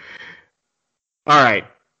right.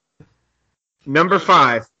 Number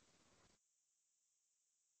 5.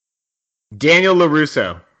 Daniel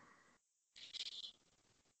LaRusso.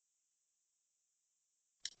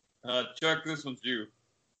 Chuck, this one's you.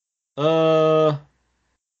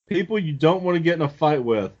 People you don't want to get in a fight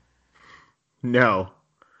with. No.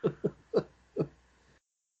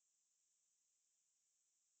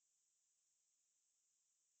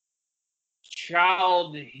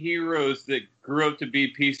 Child heroes that grew up to be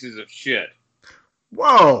pieces of shit.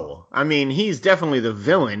 Whoa. I mean, he's definitely the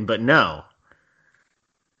villain, but no.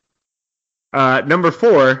 Number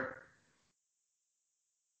 4.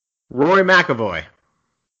 Rory McAvoy.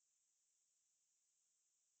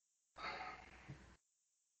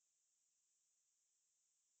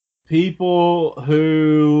 People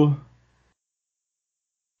who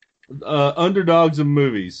Underdogs in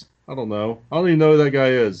movies. I don't know. I don't even know who that guy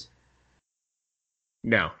is.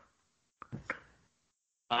 No.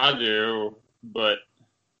 I do, but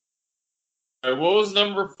what was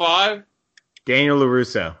number 5? Daniel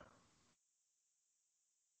LaRusso.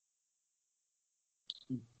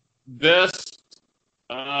 Best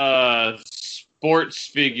sports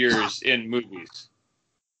figures in movies.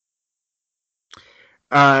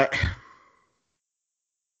 Your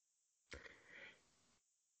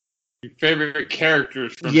favorite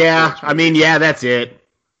characters from Yeah, sports I mean, movies. yeah, that's it.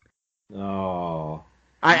 Oh.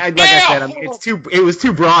 I like I said, it was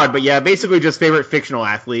too broad, but yeah, basically just favorite fictional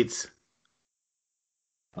athletes.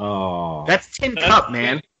 Oh. That's Tin Cup,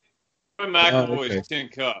 man. McAvoy's okay. Tin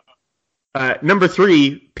Cup. Number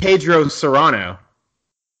 3, Pedro Serrano.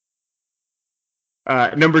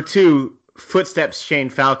 Number 2, Footsteps Shane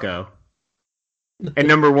Falco. And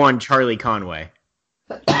number 1, Charlie Conway.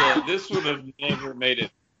 Yeah, this would have never made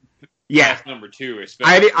it Yeah, past number 2,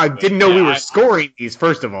 especially. I didn't know we were scoring these,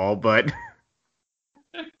 first of all, but...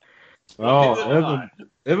 Oh,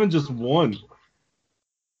 Evan just won.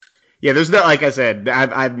 Yeah, there's no, like I said,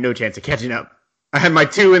 I have no chance of catching up. I had my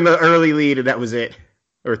 2 in the early lead, and that was it.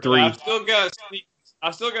 Or 3. I still got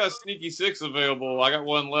a sneaky 6 available. I got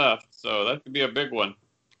 1 left, so that could be a big one.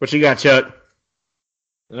 What you got, Chuck?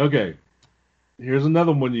 Okay. Here's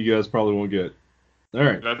another one you guys probably won't get. All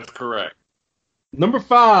right. That's correct. Number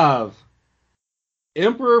 5.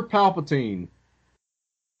 Emperor Palpatine.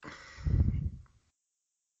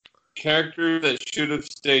 Character that should have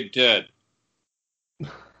stayed dead.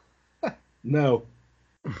 No.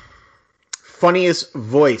 Funniest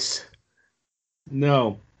voice.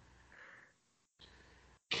 No.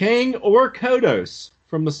 Kang or Kodos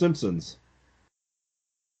from The Simpsons.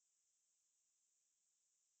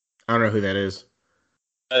 I don't know who that is.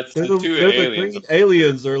 That's They're the the 2 green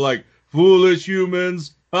aliens are like, foolish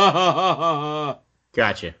humans. Ha ha ha ha ha.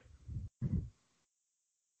 Gotcha.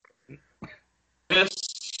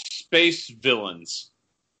 Best space villains.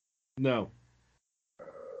 No.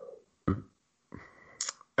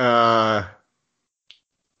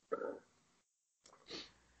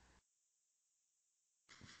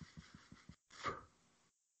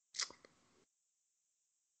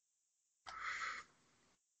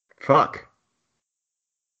 Fuck.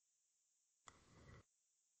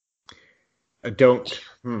 I don't.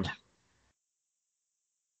 Did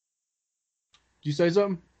you say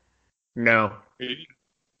something? No. He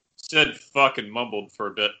said fucking mumbled for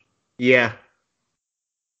a bit. Yeah.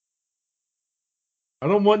 I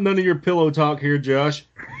don't want none of your pillow talk here, Josh.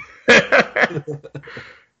 That's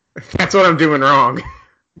what I'm doing wrong.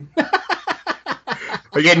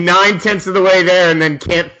 I get 9/10 of the way there and then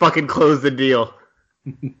can't fucking close the deal.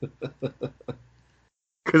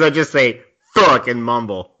 Because I just say fuck and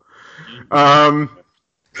mumble.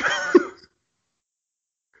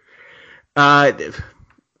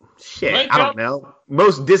 Shit, I don't know.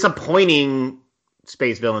 Most disappointing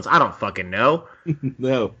space villains. I don't fucking know.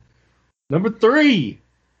 No. Number 3.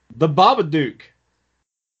 The Babadook.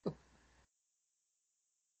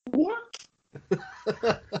 What?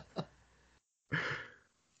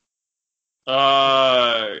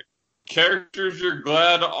 Characters you're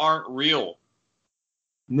glad aren't real.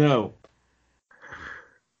 No.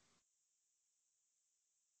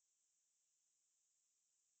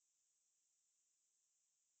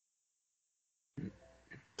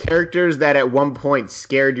 Characters that at one point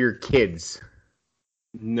scared your kids.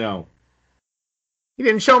 No. You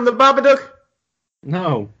didn't show them the Babadook?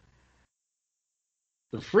 No.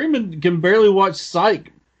 The Freeman can barely watch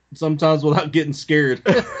Psych sometimes without getting scared.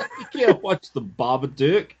 You can't watch the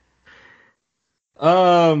Babadook.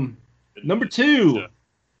 Number 2.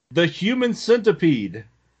 The Human Centipede.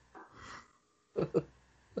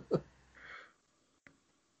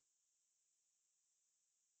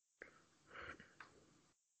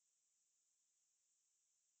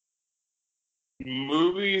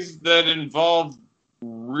 Movies that involve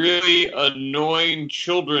really annoying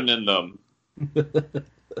children in them.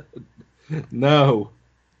 No.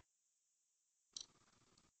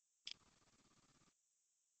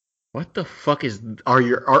 What the fuck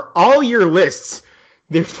are all your lists?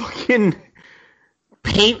 They're fucking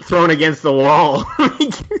paint thrown against the wall.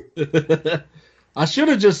 I should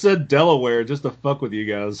have just said Delaware just to fuck with you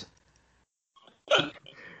guys.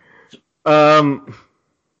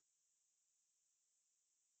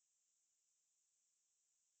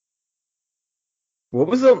 What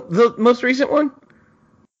was the most recent one?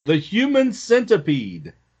 The Human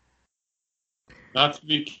Centipede. Not to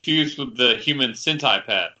be confused with the human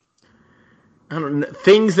centipede. I don't know.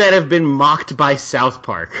 Things that have been mocked by South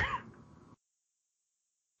Park.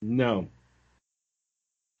 No.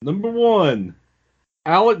 Number 1,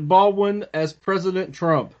 Alec Baldwin as President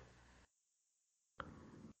Trump.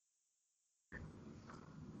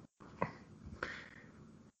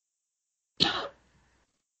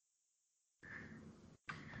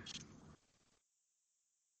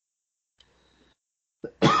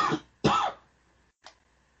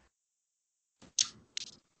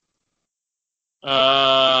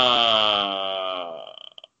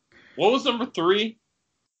 What was number 3?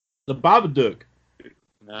 The Babadook.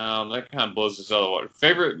 No, that kind of blows this out of the water.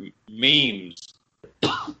 Favorite memes?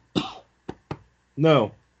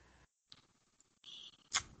 No.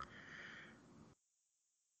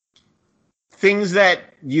 Things that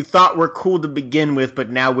you thought were cool to begin with, but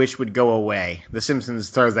now wish would go away. The Simpsons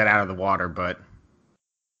throws that out of the water, but...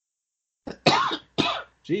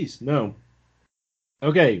 Jeez, no.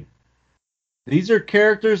 Okay. These are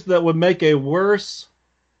characters that would make a worse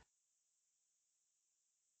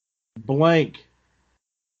blank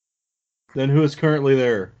than who is currently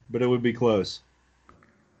there, but it would be close.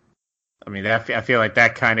 I mean, I feel like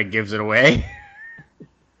that kind of gives it away.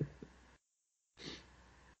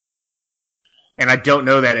 And I don't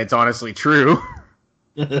know that it's honestly true.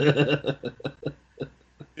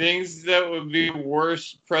 Things that would be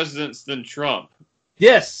worse presidents than Trump.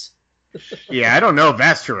 Yes! Yeah, I don't know if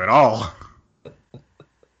that's true at all.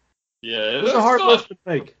 Yeah, It's a hard list to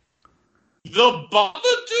make. The Babadook?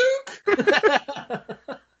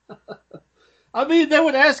 I mean, they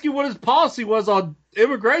would ask you what his policy was on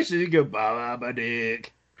immigration. You'd go, Babadook.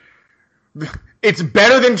 It's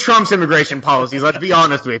better than Trump's immigration policies, let's be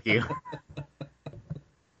honest with you.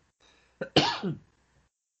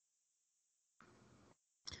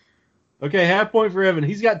 Okay, half point for Evan.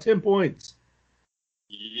 He's got 10 points.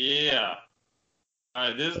 Yeah. All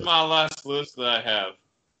right, this is my last list that I have.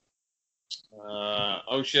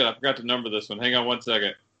 Oh, shit, I forgot to number this one. Hang on one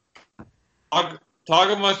second. Talk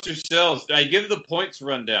amongst yourselves. I give the points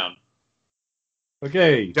rundown.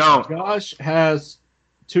 Okay, Don't. Josh has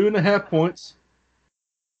 2.5 points.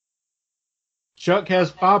 Chuck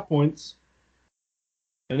has 5 points.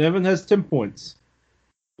 And Evan has 10 points.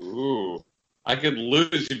 Ooh. I could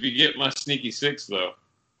lose if you get my sneaky 6, though.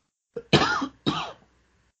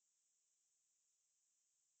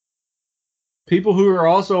 People who are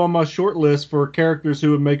also on my short list for characters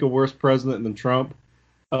who would make a worse president than Trump.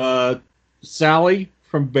 Sally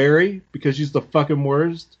from Barry, because she's the fucking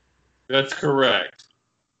worst. That's correct.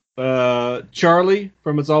 Charlie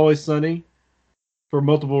from It's Always Sunny, for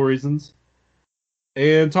multiple reasons.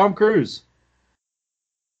 And Tom Cruise.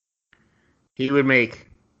 He would make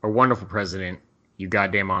a wonderful president, you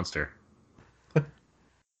goddamn monster.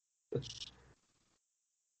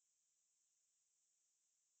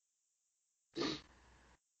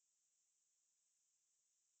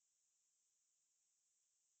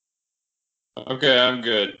 Okay, I'm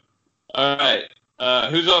good. All right.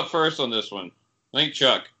 Who's up first on this one? I think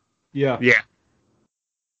Chuck. Yeah. Yeah.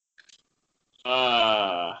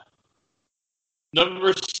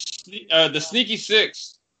 The sneaky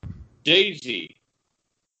 6, Daisy.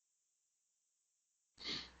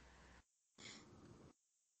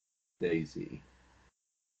 Daisy.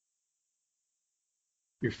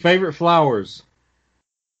 Your favorite flowers?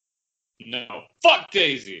 No. Fuck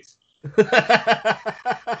daisies.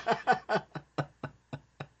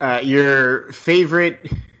 Your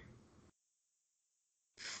favorite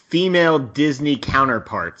female Disney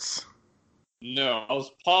counterparts? No. I was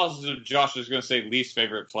positive Josh was going to say least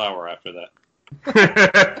favorite flower after that.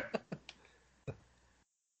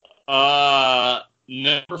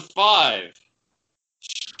 Number 5,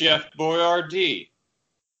 Chef Boyardee.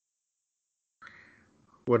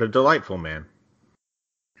 What a delightful man.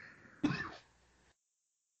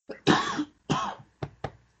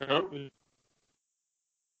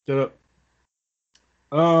 Shut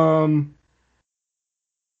up.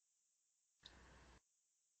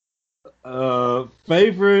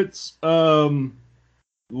 Favorites,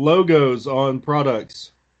 logos on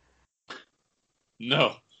products?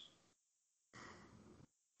 No.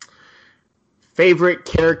 Favorite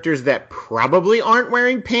characters that probably aren't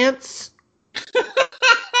wearing pants?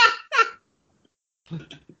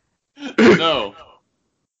 No.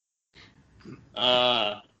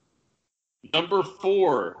 Number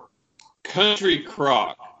 4, Country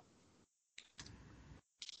Crock.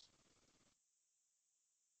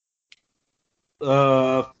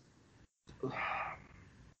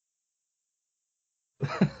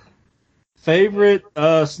 Favorite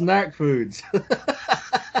snack foods?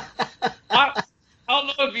 I don't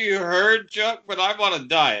know if you heard, Chuck, but I'm on a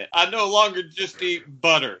diet. I no longer just eat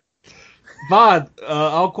butter. Fine,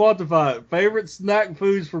 I'll quantify it. Favorite snack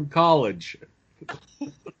foods from college?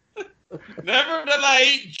 Never did I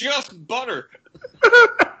eat just butter.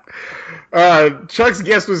 Chuck's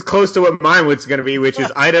guess was close to what mine was going to be, which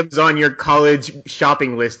is items on your college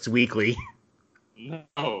shopping lists weekly.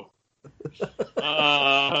 No.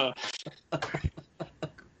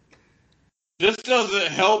 This doesn't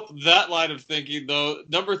help that line of thinking, though.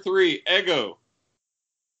 Number 3, Eggo.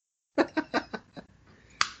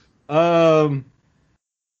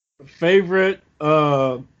 Favorite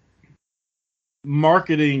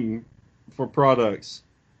marketing for products.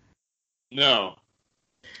 No.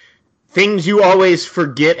 Things you always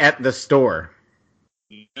forget at the store.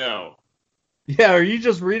 No. Yeah, are you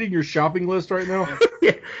just reading your shopping list right now? Are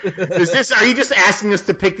you just asking us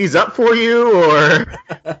to pick these up for you, or?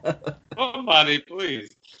 Somebody, please.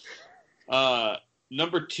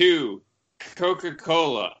 Number 2,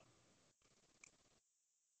 Coca-Cola.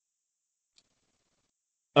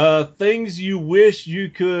 Things you wish you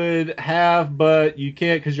could have, but you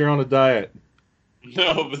can't because you're on a diet.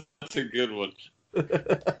 No, but that's a good one.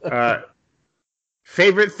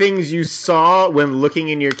 Favorite things you saw when looking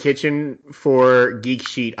in your kitchen for Geek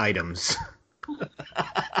Sheet items.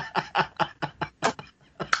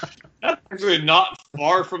 That's actually not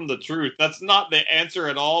far from the truth. That's not the answer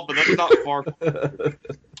at all, but that's not far from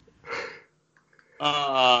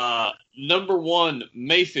Number 1,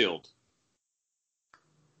 Mayfield.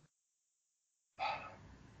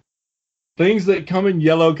 Things that come in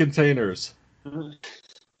yellow containers.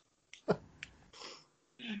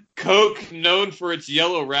 Coke, known for its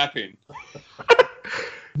yellow wrapping.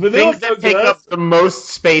 Vanilla Things that Coke take does. up the most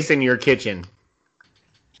space in your kitchen.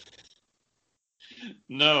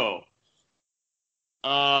 No.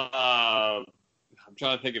 I'm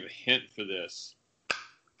trying to think of a hint for this.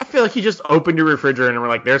 I feel like you just opened your refrigerator and were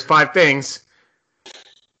like, there's 5 things.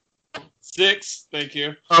 6, thank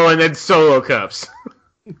you. Oh, and then Solo cups.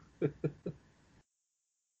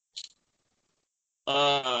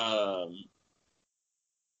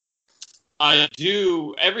 I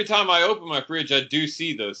do, every time I open my fridge, I do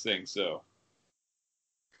see those things, so.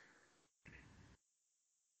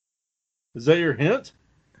 Is that your hint?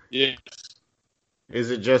 Yeah. Is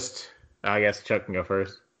it just... I guess Chuck can go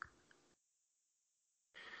first.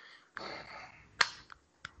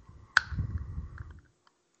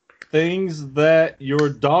 Things that your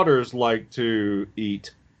daughters like to eat.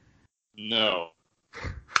 No.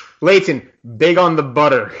 Leighton, big on the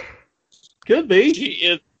butter. Could be. She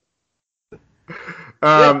is.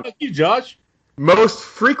 Yeah, thank you, Josh. Most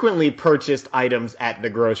frequently purchased items at the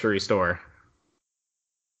grocery store.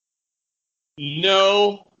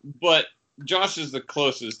 No, but Josh is the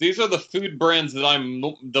closest. These are the food brands that I'm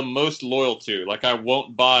the most loyal to. Like, I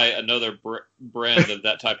won't buy another brand of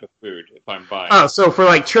that type of food if I'm buying. Oh, so for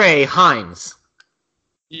like Trey, Heinz.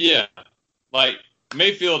 Yeah. Like,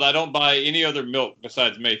 Mayfield, I don't buy any other milk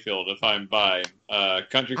besides Mayfield if I'm buying.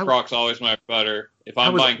 Country Croc's always my butter. If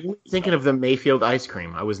I'm buying... thinking of the Mayfield ice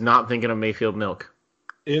cream. I was not thinking of Mayfield milk.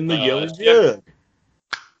 In the yellow yeah. jug.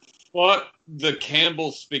 What? The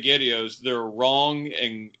Campbell's SpaghettiOs, they're wrong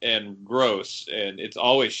and gross, and it's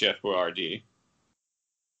always Chef Boyardee.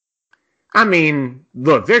 I mean,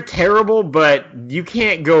 look, they're terrible, but you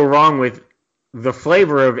can't go wrong with the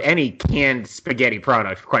flavor of any canned spaghetti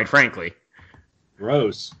product, quite frankly.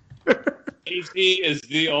 Gross. Daisy is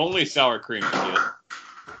the only sour cream you get.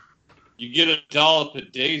 You get a dollop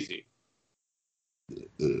of Daisy.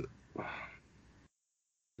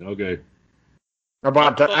 Okay. I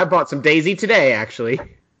bought some Daisy today, actually.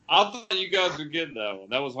 I thought you guys would get that one.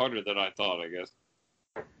 That was harder than I thought, I guess.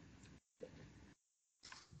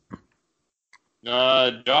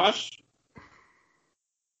 Josh?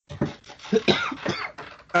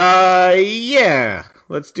 Yeah.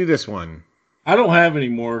 Let's do this one. I don't have any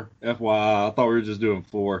more, FYI. I thought we were just doing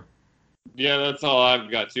 4. Yeah, that's all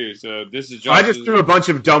I've got, too. So this is I Josh's... just threw a bunch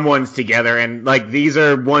of dumb ones together, and like these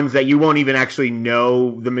are ones that you won't even actually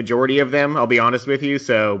know the majority of them, I'll be honest with you,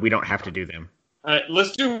 so we don't have to do them. All right,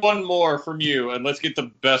 let's do one more from you, and let's get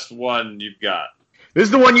the best one you've got. This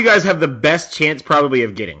is the one you guys have the best chance probably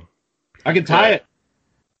of getting. I can tie it.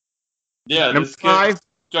 Yeah, Number 5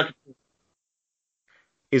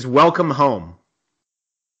 is Welcome Home.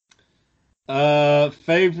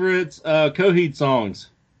 Favorite Coheed songs.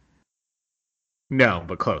 No,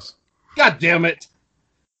 but close. God damn it.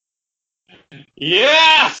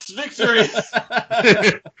 Yes! Victory!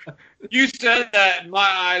 You said that, and my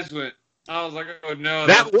eyes went... I was like, oh no.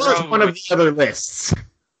 That was one of the other lists.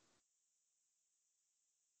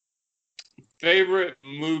 Favorite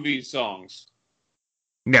movie songs?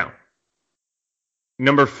 No.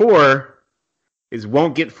 Number 4 is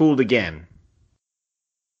Won't Get Fooled Again.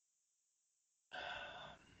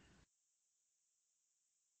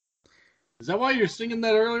 Is that why you're singing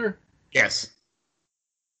that earlier? Yes.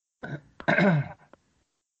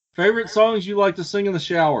 Favorite songs you like to sing in the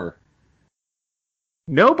shower?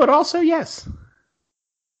 No, but also yes.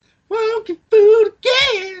 Welcome food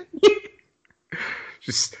again.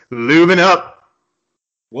 Just lubing up.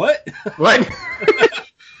 What? What?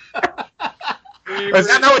 Is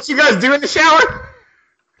that not what you guys do in the shower?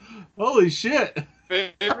 Holy shit.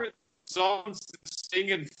 Favorite songs to sing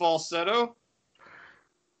in falsetto?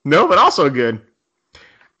 No, but also good.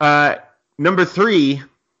 Number 3,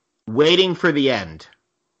 Waiting for the End.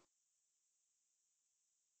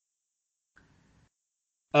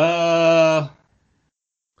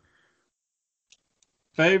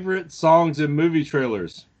 Favorite songs in movie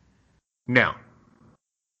trailers? No.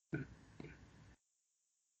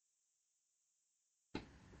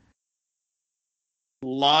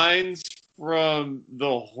 Lines from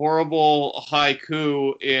the horrible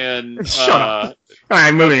haiku in... Shut up. All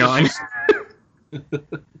right, moving on.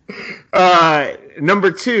 Number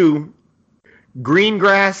 2,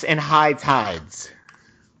 Greengrass and High Tides.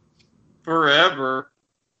 Forever.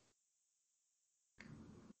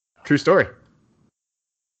 True story.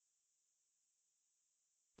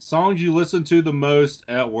 Songs you listen to the most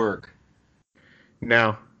at work?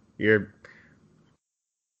 No.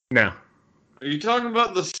 No. Are you talking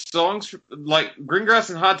about the songs like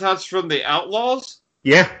Greengrass and Hot Tots from the Outlaws?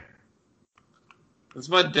 Yeah. That's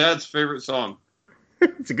my dad's favorite song.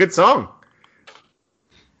 It's a good song.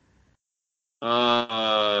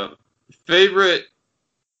 Favorite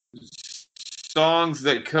songs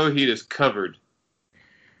that Coheed has covered?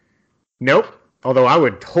 Nope. Although I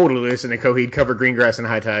would totally listen to Coheed cover Greengrass and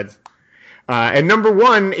High Tides. And number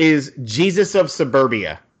 1 is Jesus of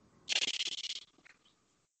Suburbia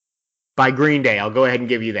by Green Day. I'll go ahead and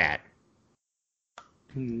give you that.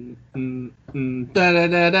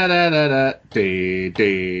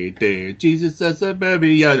 Jesus of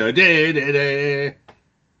Suburbia.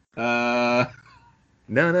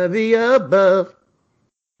 None of the above.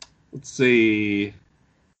 Let's see.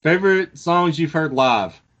 Favorite songs you've heard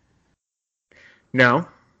live? No.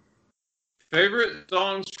 Favorite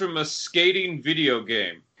songs from a skating video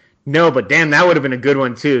game? No, but damn, that would have been a good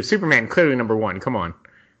one too. Superman, clearly number 1. Come on.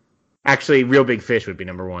 Actually, Real Big Fish would be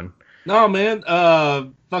number 1. No, man.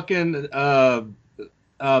 Public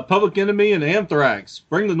Enemy and Anthrax.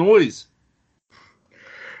 Bring the noise.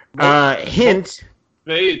 Hint.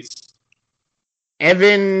 Fades.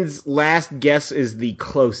 Evan's last guess is the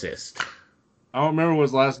closest. I don't remember what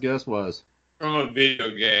his last guess was. From a video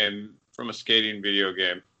game. From a skating video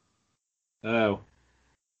game. Oh.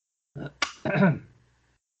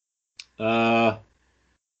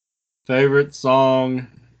 Favorite song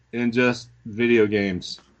in just video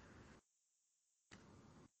games?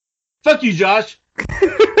 Fuck you, Josh.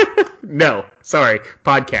 No, sorry.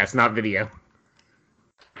 Podcast, not video.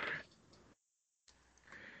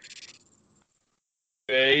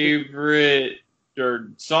 Favorite or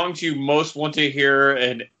songs you most want to hear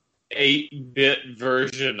an 8-bit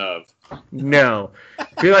version of? No. I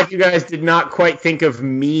feel like you guys did not quite think of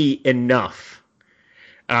me enough.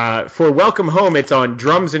 For Welcome Home, it's on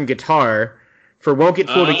drums and guitar. For Won't Get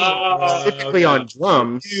Fooled Again, specifically on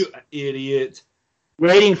drums. You idiot.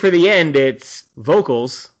 Waiting for the End, it's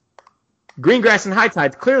vocals. Greengrass and High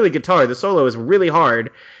Tides, clearly guitar. The solo is really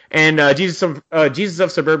hard. And Jesus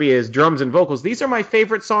of Suburbia is drums and vocals. These are my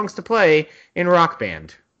favorite songs to play in Rock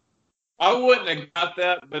Band. I wouldn't have got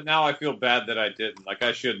that, but now I feel bad that I didn't. Like,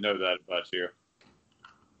 I should know that about you.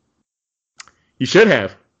 You should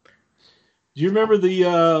have. Do you remember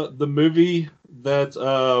the movie that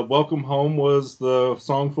Welcome Home was the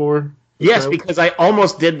song for? Yes, because I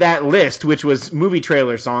almost did that list, which was movie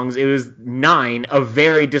trailer songs. It was 9, a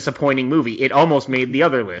very disappointing movie. It almost made the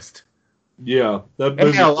other list. Yeah. That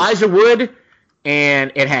It had Elijah Wood,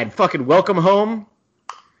 and it had fucking Welcome Home.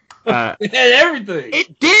 It had everything.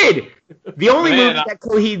 It did! The only movie that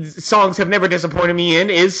Coheed's songs have never disappointed me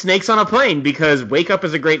in is Snakes on a Plane, because Wake Up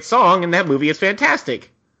is a great song, and that movie is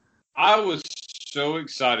fantastic. I was so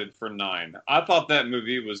excited for 9. I thought that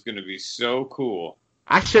movie was going to be so cool.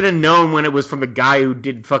 I should have known when it was from the guy who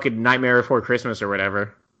did fucking Nightmare Before Christmas or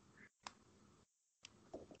whatever.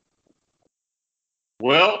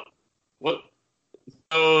 Well,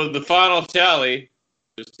 so the final tally,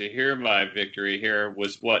 just to hear my victory here,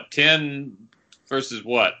 was what, 10 versus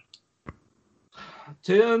what?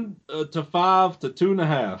 10 to 5 to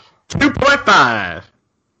 2.5. 2.5.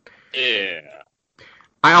 Yeah.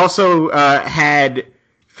 I also had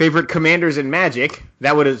favorite commanders in Magic.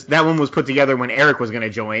 That one was put together when Eric was going to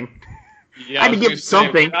join. Yeah, I had to give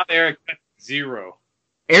something. Without Eric, 0.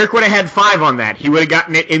 Eric would have had 5 on that. He would have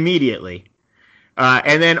gotten it immediately.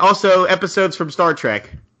 And then also episodes from Star Trek.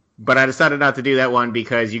 But I decided not to do that one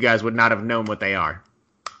because you guys would not have known what they are.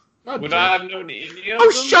 Would I have known any of them?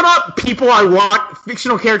 Oh, shut up, people I want,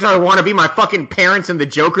 fictional character I want to be my fucking parents and the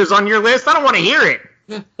Joker's on your list? I don't want to hear it.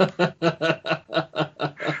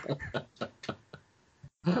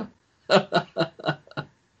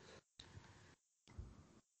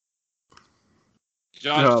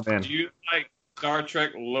 Josh, Oh, man. do you like Star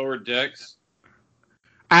Trek Lower Decks?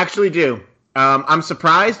 I actually do. I'm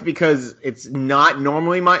surprised because it's not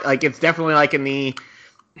normally it's definitely like in the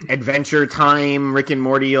Adventure Time, Rick and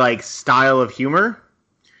Morty like style of humor.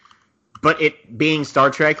 But it being Star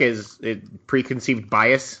Trek is preconceived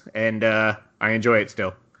bias, and I enjoy it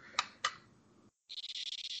still.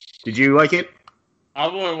 Did you like it? I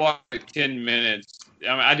only watched like 10 minutes.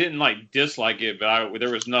 I mean, I didn't dislike it, but there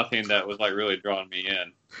was nothing that was really drawing me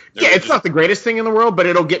in. It's not the greatest thing in the world, but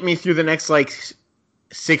it'll get me through the next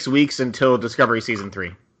 6 weeks until Discovery Season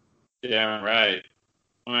 3. Yeah, right.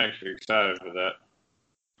 I'm actually excited for that.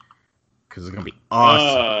 Because it's going to be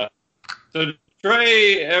awesome. So,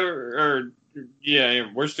 Trey,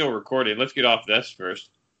 we're still recording. Let's get off this first.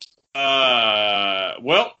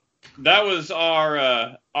 Well, that was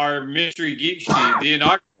our Mystery Geek Sheet, the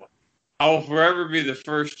inaugural. I will forever be the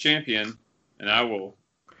first champion, and I will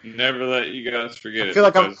never let you guys forget it. I feel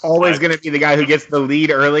like I'm always going to be the guy who gets the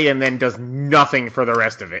lead early and then does nothing for the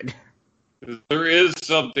rest of it. There is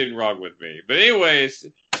something wrong with me. But anyways,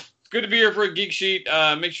 it's good to be here for a Geek Sheet.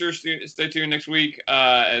 Make sure to stay tuned next week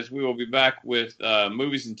as we will be back with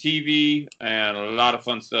movies and TV and a lot of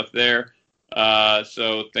fun stuff there.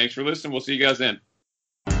 So thanks for listening. We'll see you guys then.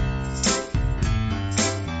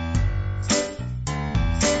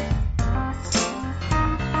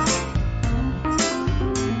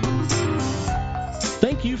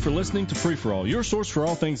 Thank you for listening to Free For All, your source for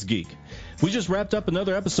all things geek. We just wrapped up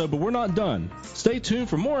another episode, but we're not done. Stay tuned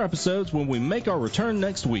for more episodes when we make our return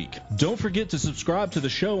next week. Don't forget to subscribe to the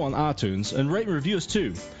show on iTunes and rate and review us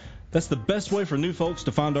too. That's the best way for new folks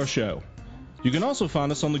to find our show. You can also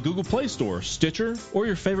find us on the Google Play Store, Stitcher, or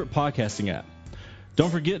your favorite podcasting app.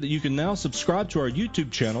 Don't forget that you can now subscribe to our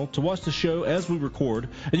YouTube channel to watch the show as we record,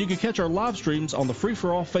 and you can catch our live streams on the Free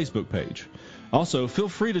For All Facebook page. Also, feel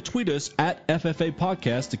free to tweet us at FFA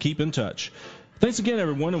Podcast to keep in touch. Thanks again,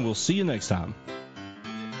 everyone, and we'll see you next time.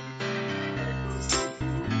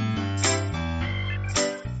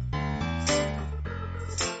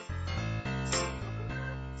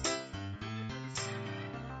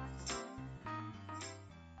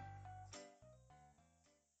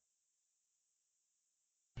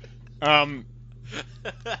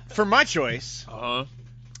 For my choice,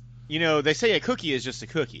 they say a cookie is just a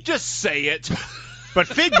cookie. Just say it. But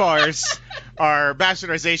fig bars are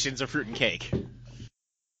bastardizations of fruit and cake.